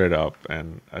straight up.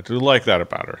 And I do like that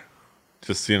about her.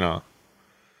 Just, you know,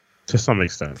 to some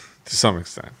extent. She's not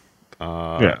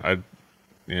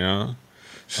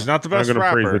the best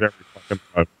rapper.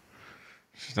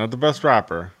 She's not the best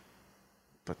rapper,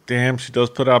 but damn, she does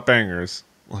put out bangers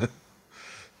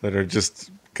that are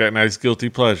just got nice guilty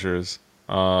pleasures.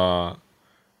 And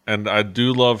I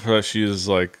do love her. She is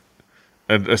like.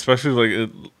 And especially, like,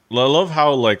 I love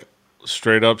how, like,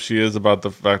 straight up she is about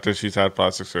the fact that she's had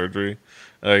plastic surgery.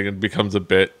 Like, it becomes a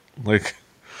bit. Like,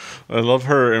 I love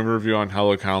her interview on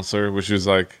Hello Counselor, which is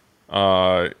like, you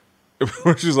know,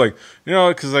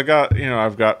 because I've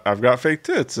got fake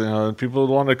tits, you know, and people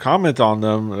want to comment on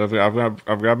them.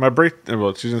 I've got my breast.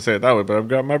 Well, she didn't say it that way, but I've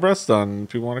got my breasts done. And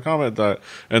people want to comment that,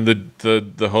 and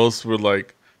the hosts were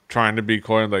like trying to be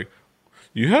coy and like,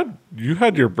 You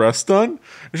had your breasts done?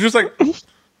 And she was like, dude,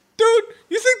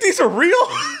 you think these are real?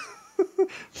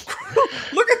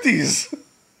 Look at these.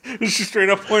 And she straight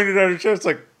up pointed at her chest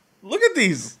like, look at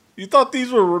these. You thought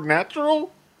these were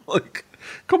natural? Like,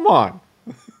 come on.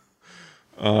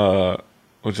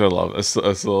 Which I love. I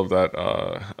still love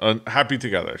that. Happy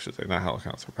Together, I should say, not Hell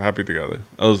Counts, but Happy Together.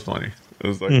 That was funny. It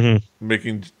was like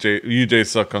making UJ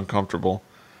suck uncomfortable.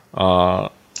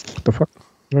 What the fuck?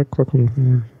 Did I click on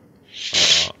here?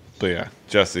 But yeah,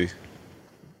 Jessie,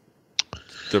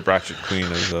 the Ratchet Queen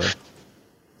of the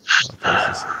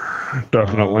places.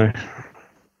 Definitely.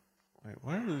 Wait,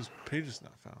 why are these pages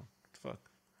not found? What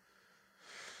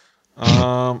the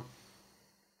fuck?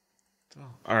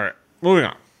 All right, moving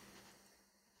on.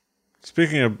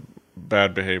 Speaking of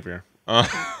bad behavior,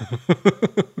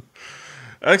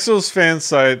 EXO's fan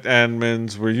site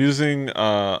admins were using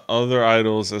other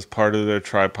idols as part of their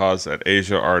tripods at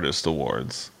Asia Artist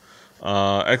Awards.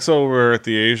 EXO were at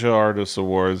the Asia Artist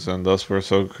Awards, and thus were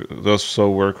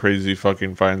crazy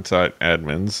fucking fan site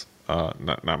admins.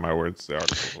 Not my words. The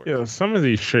Artist Awards. Yeah, some of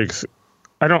these chicks,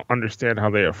 I don't understand how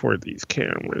they afford these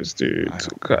cameras, dude.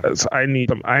 Because I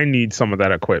need some of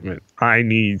that equipment. I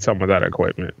need some of that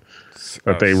equipment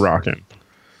that they rocking.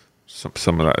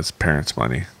 Some of that is parents'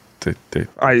 money. They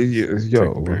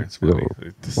parents' money.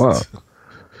 What?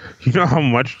 You know how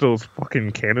much those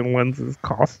fucking Canon lenses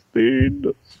cost, dude?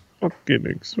 That's fucking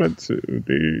expensive,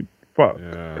 dude. Fuck.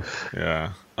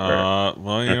 Yeah.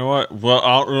 Well, you know what?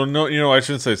 Well, no, I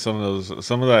shouldn't say some of those.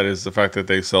 Some of that is the fact that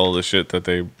they sell the shit that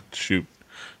they shoot.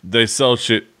 They sell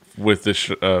shit with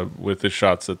the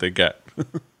shots that they get.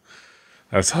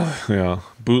 That's how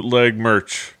bootleg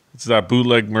merch. It's that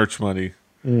bootleg merch money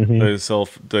they sell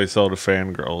to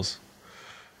fangirls.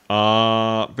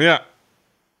 But yeah,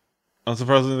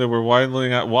 unsurprisingly, they were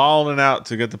wilding out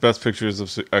to get the best pictures of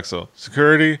EXO.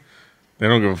 Security, they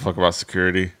don't give a fuck about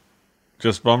security.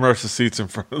 Just bum rush the seats in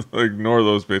front of them. Ignore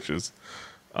those bitches.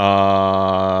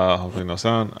 Hopefully no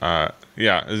sound.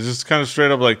 Yeah, it's just kind of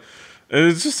straight up like,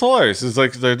 it's just hilarious. It's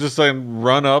like they're just like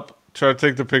run up, try to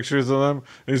take the pictures of them.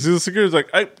 And you see the security's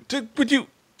like, would you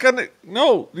kind of,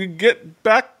 no, you get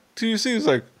back to your seats.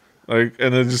 Like, and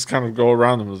then just kind of go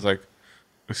around them. It's like,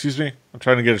 excuse me, I'm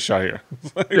trying to get a shot here.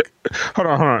 Hold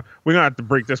on. We're going to have to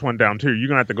break this one down, too. You're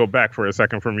going to have to go back for a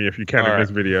second for me if you can in this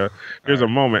video. There's a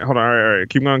moment. Hold on. All right.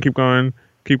 Keep going.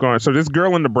 So this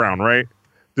girl in the brown, right?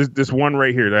 This one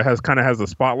right here that kind of has a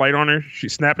spotlight on her.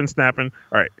 She's snapping. All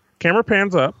right. Camera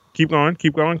pans up. Keep going.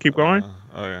 Oh,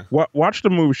 yeah. Watch the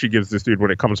move she gives this dude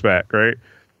when it comes back, right?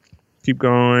 Keep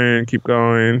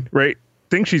going. Right?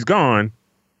 Think she's gone.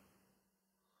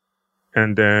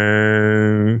 And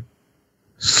then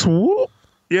swoop.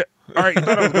 Yeah. All right. You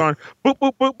thought I was gone. Boop,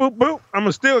 boop, boop, boop, boop. I'm going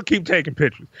to still keep taking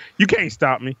pictures. You can't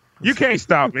stop me. Yeah,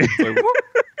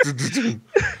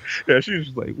 she was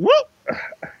just like, whoop.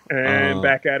 And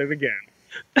back at it again.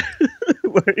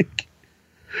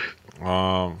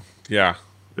 Yeah.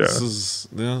 This is,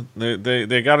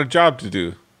 they got a job to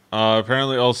do.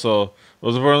 Apparently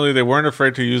they weren't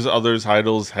afraid to use others'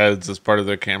 idols' heads as part of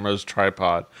their camera's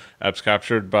tripod. Apps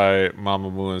captured by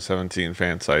Mamamoo and 17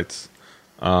 fan sites.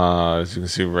 As you can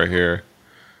see right here,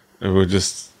 they were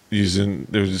just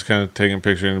kind of taking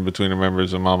pictures in between the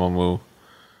members of Mamamoo.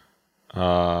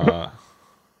 Like,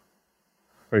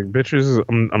 bitches,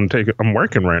 I'm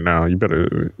working right now. You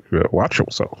better watch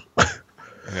yourself.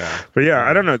 Yeah. But yeah,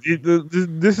 I don't know.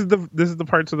 This is the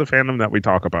parts of the fandom that we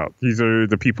talk about. These are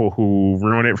the people who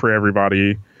ruin it for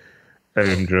everybody,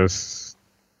 and you just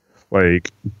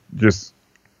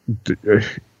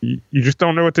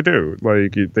don't know what to do.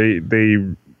 Like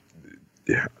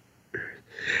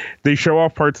they show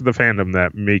off parts of the fandom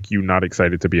that make you not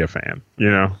excited to be a fan.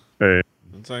 You know,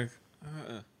 it's one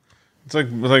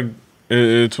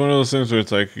of those things where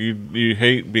it's like you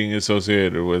hate being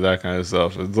associated with that kind of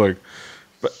stuff. It's like.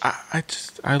 But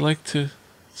I like to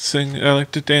sing. I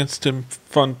like to dance to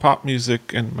fun pop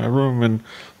music in my room and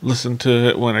listen to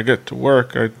it when I get to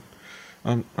work.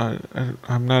 I'm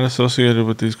not associated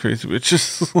with these crazy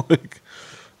bitches.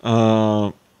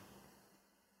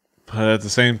 But at the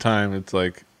same time, it's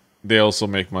like they also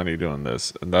make money doing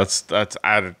this, and that's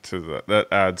added to that.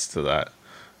 That adds to that.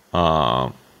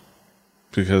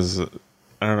 Because I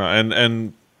don't know,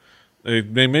 and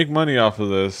they make money off of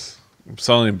this.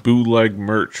 Selling bootleg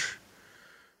merch.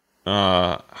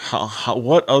 What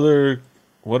other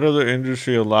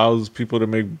industry allows people to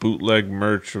make bootleg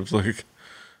merch of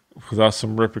without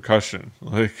some repercussion?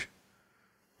 Like,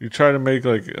 you try to make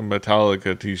like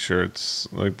Metallica t-shirts,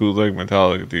 like bootleg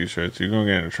Metallica t-shirts, you're gonna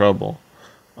get in trouble.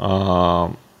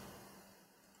 Yeah,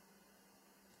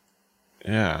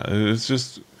 it's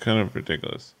just kind of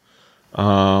ridiculous.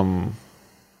 God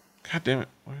damn it.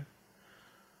 What?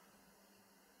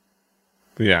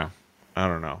 But yeah, I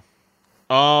don't know.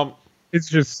 It's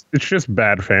just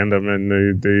bad fandom, and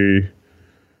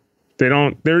They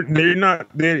don't.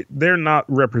 They're not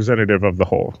representative of the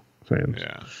whole fans.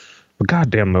 Yeah. But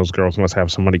goddamn, those girls must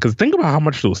have some money. Because think about how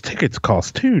much those tickets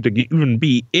cost too to even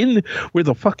be in where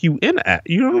the fuck you in at.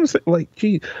 You know what I'm saying? Like,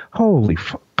 gee, holy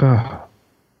fuck. But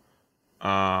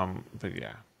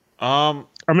yeah.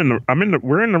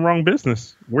 We're in the wrong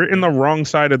business. We're in the wrong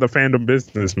side of the fandom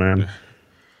business, man.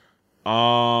 Yeah.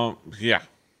 I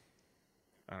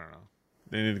don't know.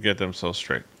 They need to get themselves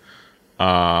straight.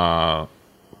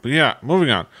 But yeah,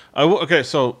 moving on. Okay,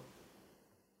 so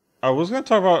I was gonna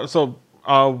talk about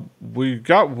we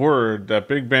got word that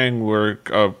Big Bang were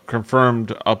confirmed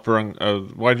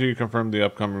YG confirmed the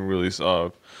upcoming release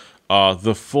of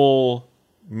the full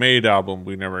Made album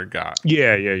we never got.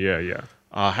 Yeah.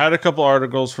 Had a couple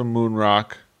articles from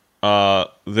Moonrock.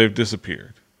 They've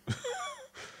disappeared.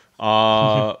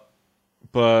 But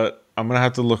I'm gonna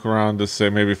have to look around to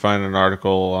maybe find an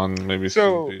article on maybe.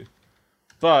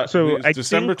 But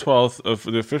December 12th,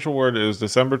 the official word is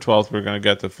December 12th, we're going to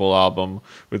get the full album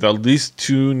with at least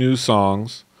 2 new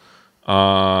songs.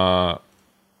 I'll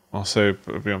say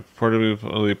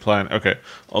reportedly planning. Okay,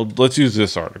 let's use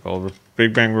this article.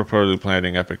 Big Bang reportedly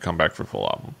planning epic comeback for full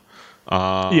album.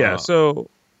 Yeah, so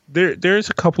there's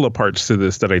a couple of parts to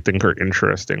this that I think are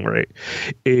interesting, right?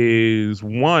 Is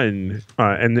one,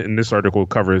 and this article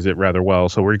covers it rather well.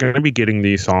 So we're going to be getting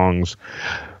these songs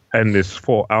and this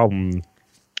full album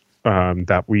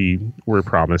that we were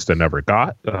promised and never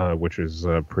got, which is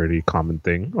a pretty common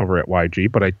thing over at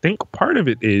YG. But I think part of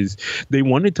it is they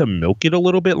wanted to milk it a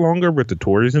little bit longer with the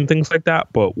tours and things like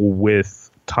that. But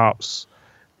with Top's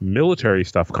military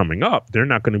stuff coming up, they're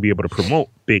not going to be able to promote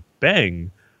Big Bang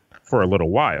for a little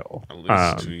while. At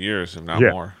least 2 years, if not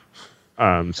more.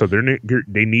 So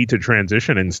they need to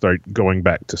transition and start going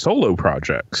back to solo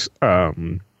projects.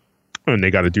 And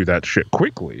they got to do that shit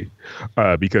quickly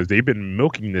because they've been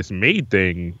milking this Made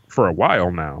thing for a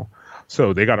while now.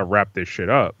 So they got to wrap this shit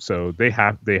up. So they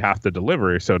have to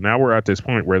deliver. So now we're at this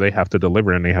point where they have to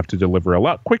deliver, and they have to deliver a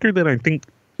lot quicker than I think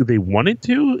they wanted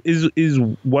to. Is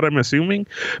what I'm assuming,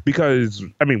 because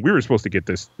I mean we were supposed to get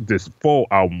this full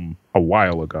album a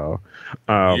while ago,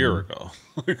 a year ago,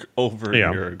 like over a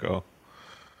year ago.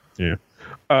 Yeah.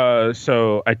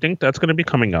 So I think that's going to be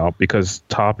coming out because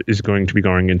Top is going to be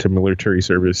going into military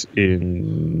service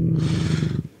in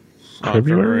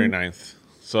February 9th.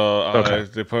 So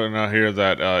they're putting out here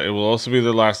that it will also be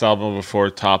the last album before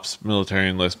Top's military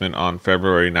enlistment on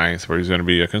February 9th, where he's going to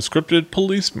be a conscripted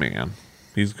policeman.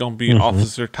 He's going to be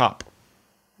Officer Top.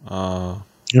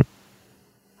 Yep.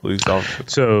 Police officer.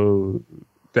 So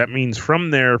that means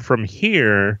from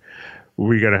here,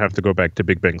 we're going to have to go back to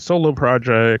Big Bang solo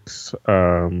projects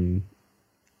and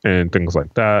things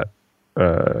like that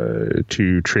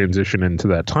to transition into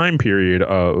that time period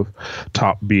of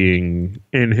Top being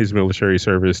in his military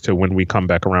service to when we come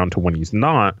back around to when he's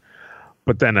not.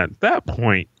 But then at that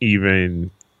point,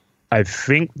 even I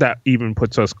think that even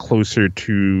puts us closer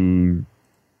to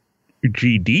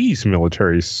GD's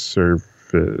military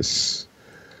service.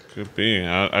 Could be.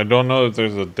 I don't know if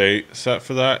there's a date set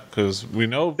for that because we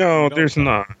know. No, there's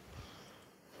not.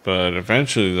 But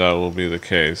eventually that will be the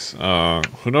case.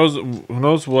 Who knows? Who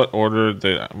knows what order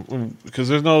they? Because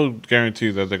there's no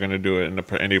guarantee that they're going to do it in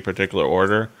any particular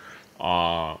order,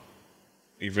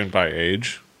 even by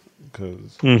age.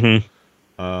 Because.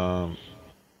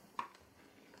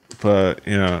 But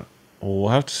you know, we'll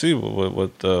have to see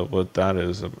what that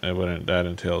is and what that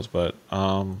entails. But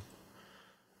I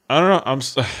don't know.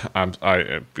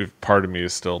 Part of me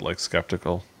is still like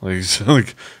skeptical.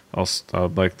 Like I'll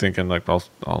like thinking like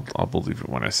I'll believe it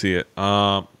when I see it.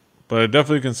 But I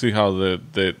definitely can see how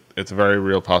that it's a very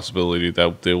real possibility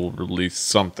that they will release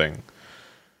something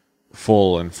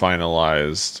full and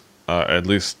finalized, at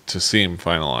least to seem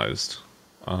finalized.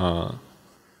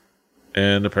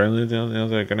 And apparently,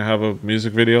 they're gonna have a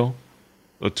music video,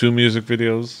 or 2 music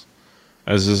videos,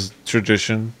 as is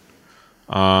tradition.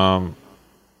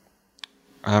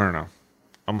 I don't know.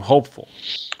 I'm hopeful.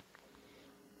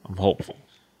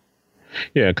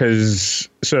 Yeah, because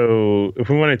so if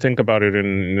we want to think about it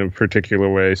in a particular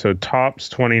way, so Top's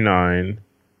 29.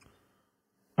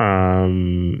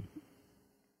 Then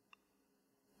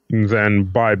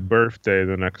by birthday,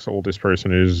 the next oldest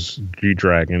person is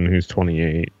G-Dragon, who's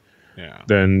 28. Yeah.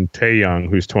 Then Taeyang,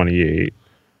 who's 28.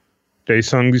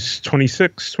 Daesung's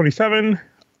 26, 27.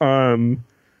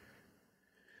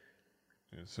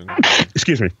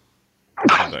 Excuse me.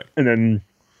 And then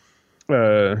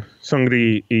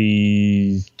Seungri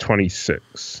is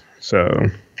 26. So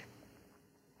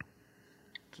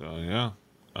yeah.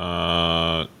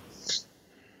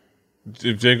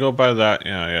 If they go by that,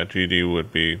 yeah, GD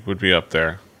would be up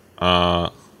there.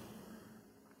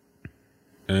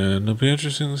 and it'll be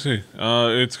interesting to see.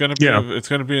 It's gonna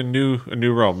be a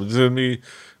new realm. It's gonna be,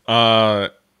 I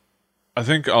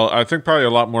think probably a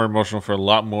lot more emotional for a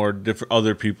lot more different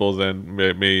other people than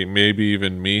maybe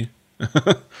even me.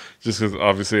 Just because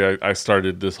obviously I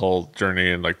started this whole journey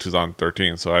in like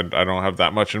 2013, so I don't have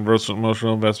that much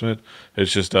emotional investment.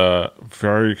 It's just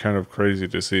very kind of crazy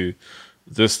to see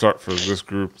this start for this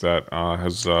group that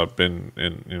has been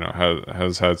in,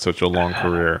 has had such a long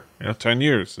career. 10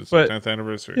 years. It's the 10th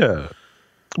anniversary. Yeah,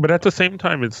 but at the same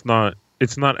time, it's not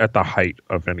at the height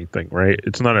of anything, right?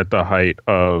 It's not at the height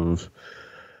of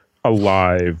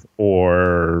Alive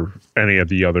or any of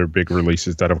the other big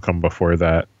releases that have come before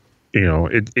that.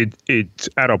 It's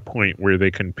at a point where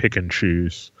they can pick and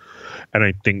choose, and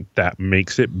I think that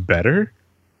makes it better.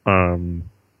 I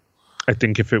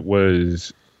think if it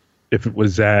was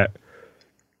at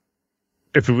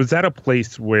a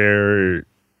place where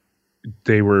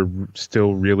they were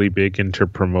still really big into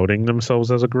promoting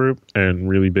themselves as a group and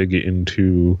really big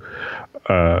into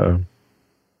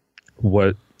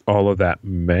what all of that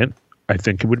meant, I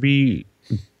think it would be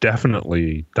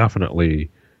definitely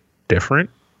different.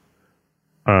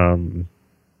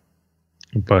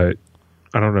 But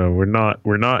I don't know.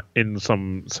 We're not in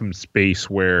some space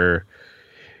where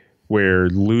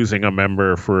losing a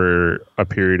member for a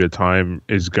period of time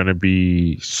is going to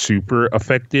be super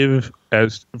effective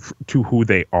as to who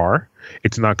they are.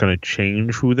 It's not going to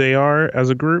change who they are as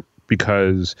a group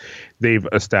because they've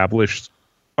established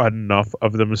enough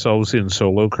of themselves in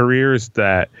solo careers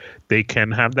that they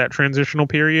can have that transitional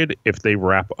period if they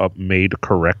wrap up made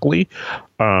correctly.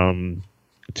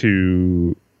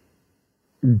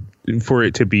 For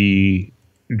it to be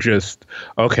just,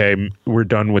 okay, we're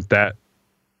done with that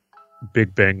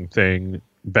Big Bang thing,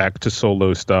 back to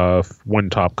solo stuff. When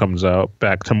Top comes out,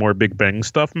 back to more Big Bang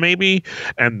stuff maybe,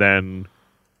 and then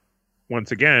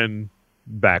once again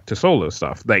back to solo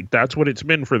stuff. Like, that's what it's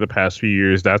been for the past few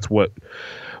years. That's what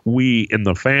we in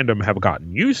the fandom have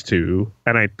gotten used to,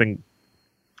 and I think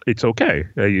it's okay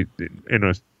in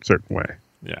a certain way.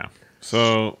 Yeah.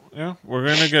 So yeah, we're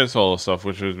gonna get solo stuff,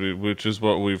 which is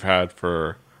what we've had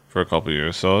for a couple of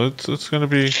years. So it's gonna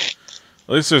be, at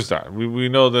least there's that. We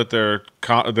know that they're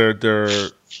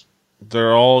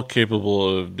all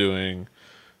capable of doing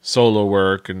solo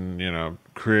work and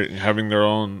having their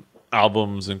own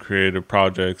albums and creative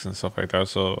projects and stuff like that.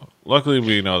 So luckily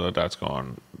we know that that's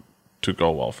going to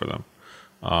go well for them.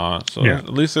 At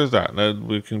least there's that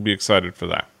we can be excited for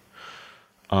that.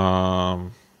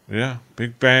 Yeah,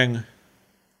 Big Bang.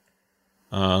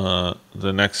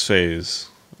 The next phase.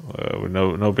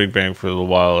 No Big Bang for a little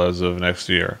while as of next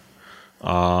year.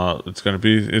 It's gonna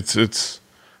be it's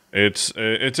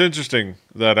interesting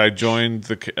that I joined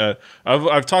the.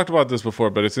 I've talked about this before,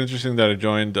 but it's interesting that I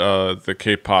joined the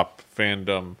K-pop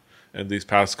fandom in these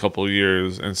past couple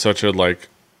years in such a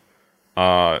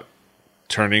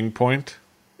turning point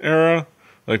era.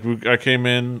 Like I came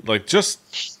in like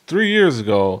just 3 years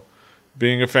ago,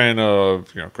 being a fan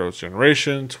of Girls'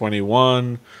 Generation,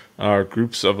 21,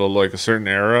 groups of a certain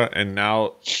era, and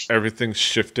now everything's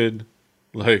shifted.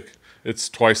 Like it's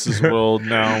Twice's world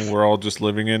now. We're all just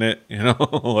living in it, and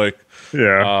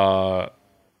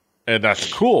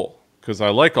that's cool because I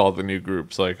like all the new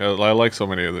groups. Like I like so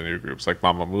many of the new groups, like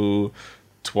Mamamoo,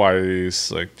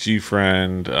 Twice, like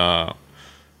G-Friend.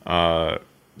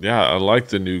 Yeah, I like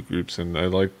the new groups, and I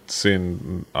like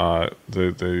seeing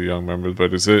the young members.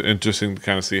 But it's interesting to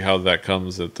kind of see how that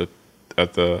comes at the I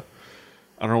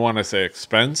don't want to say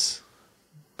expense,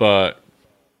 but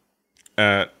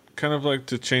at kind of like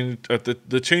to change at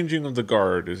the changing of the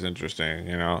guard is interesting,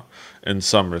 in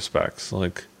some respects.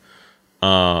 Like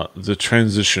the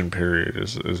transition period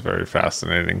is very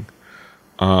fascinating.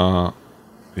 Yeah.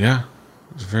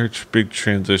 It's a very big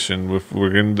transition.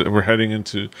 We're heading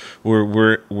into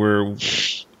we've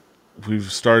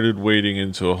started wading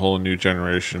into a whole new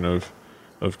generation of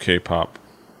K-pop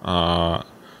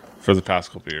for the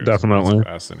past couple of years. Definitely. It's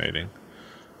fascinating.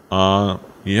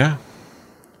 Yeah.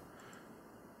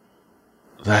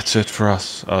 That's it for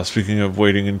us. Speaking of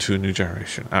wading into a new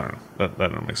generation, I don't know. That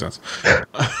doesn't make sense.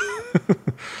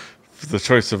 The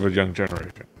choice of a young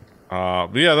generation.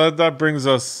 But yeah, that brings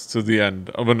us to the end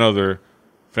of another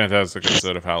fantastic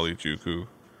episode of Hallyu Juku.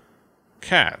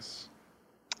 Kaz,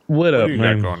 what up, do you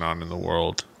man? got going on in the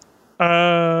world?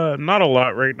 Not a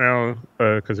lot right now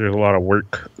because there's a lot of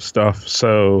work stuff.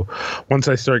 So once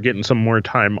I start getting some more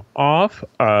time off,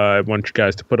 I want you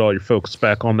guys to put all your focus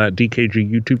back on that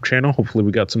DKG YouTube channel. Hopefully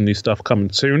we got some new stuff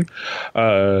coming soon.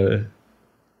 Got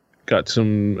got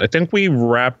some. I think we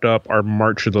wrapped up our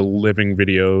March of the Living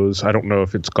videos. I don't know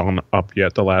if it's gone up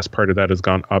yet. The last part of that has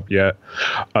gone up yet,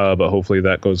 but hopefully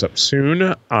that goes up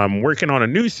soon. I'm working on a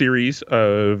new series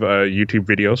of YouTube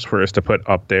videos for us to put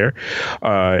up there,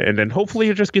 and then hopefully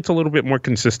it just gets a little bit more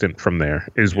consistent from there.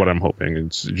 Is what I'm hoping.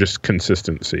 It's just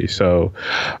consistency. So.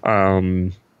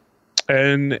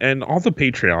 And all the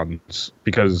Patreons,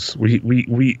 because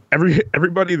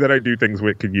everybody that I do things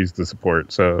with could use the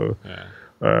support. So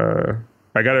I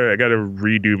gotta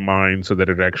redo mine so that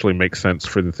it actually makes sense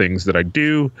for the things that I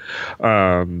do.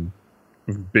 I've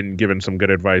been given some good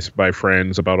advice by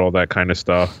friends about all that kind of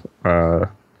stuff. And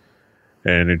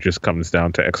it just comes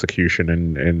down to execution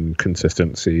and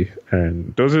consistency.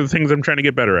 And those are the things I'm trying to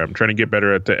get better at. I'm trying to get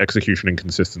better at the execution and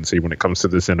consistency when it comes to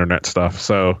this internet stuff.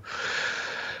 So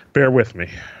bear with me.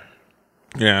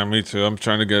 Yeah, me too. I'm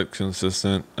trying to get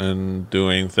consistent and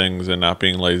doing things and not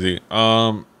being lazy.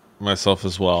 Myself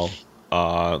as well.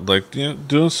 Like, you know,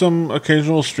 doing some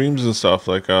occasional streams and stuff.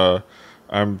 Like,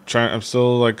 I'm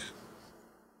still like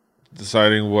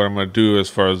deciding what I'm gonna do as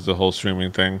far as the whole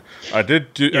streaming thing. I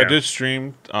did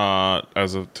stream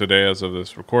as of today, as of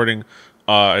this recording.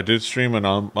 I did stream an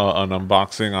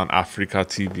unboxing on Africa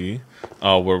TV.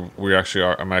 Where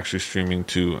I'm actually streaming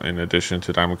to, in addition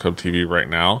to Diamond Club TV right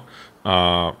now.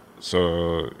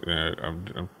 So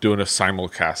I'm doing a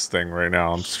simulcast thing right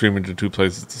now. I'm streaming to two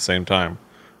places at the same time.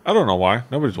 I don't know why.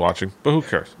 Nobody's watching, but who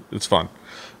cares? It's fun.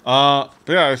 But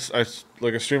yeah, I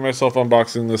streamed myself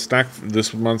unboxing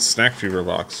this month's Snack Fever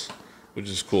box, which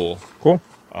is cool. Cool.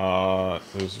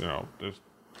 There's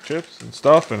chips and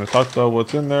stuff, and I talked about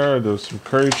what's in there. There's some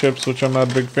curry chips, which I'm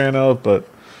not a big fan of, but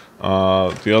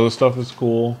the other stuff is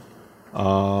cool.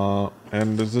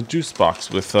 And there's a juice box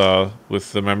with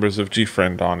the members of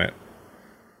G-Friend on it.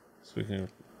 Speaking of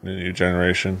the new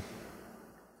generation.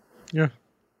 Yeah.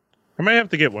 I might have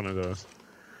to get one of those.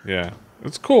 Yeah.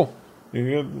 It's cool.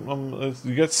 You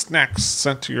get snacks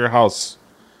sent to your house,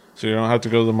 so you don't have to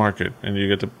go to the market, and you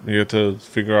get to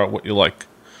figure out what you like.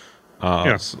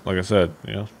 So, like I said,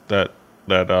 you know, that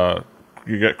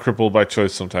you get crippled by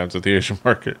choice sometimes at the Asian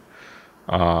market.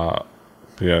 But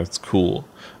yeah, it's cool.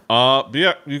 But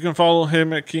yeah, you can follow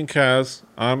him at King Kaz.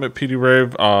 I'm at PD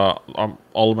Rave. Our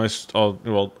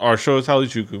show is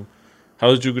Halijuku.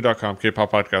 Halijuku.com,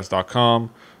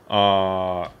 kpoppodcast.com.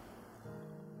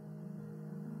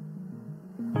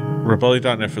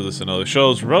 Rebelli.net for listen to other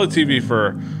shows. Rebelli TV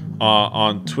for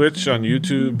on Twitch, on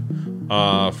YouTube.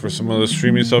 For some of the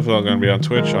streaming stuff, I'm going to be on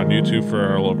Twitch, on YouTube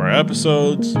for all of our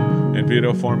episodes in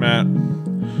video format.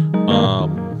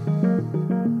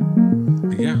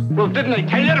 Yeah. Well, didn't I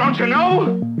tell you? Don't you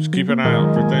know? Just keep an eye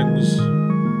out for things.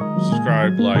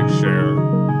 Subscribe, like, share.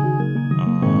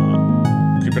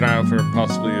 Keep an eye out for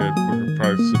possibly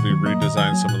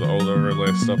redesign some of the older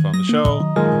overlay stuff on the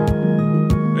show.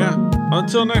 Yeah.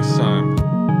 Until next time.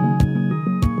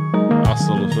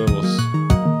 Hasta los vemos.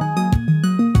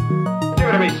 Give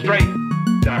it to me straight,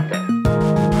 Doctor.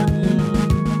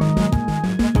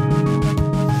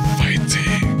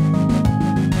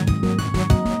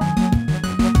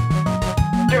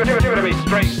 Give it to me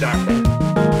straight, Doctor.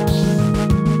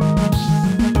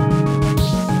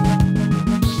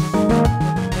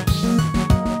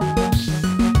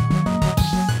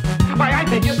 Why, I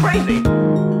think you're crazy.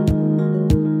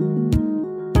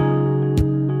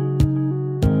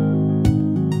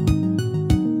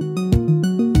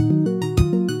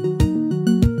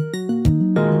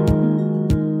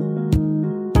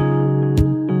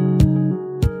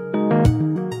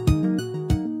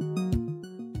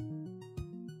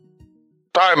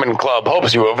 Diamond Club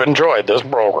hopes you have enjoyed this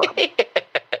program.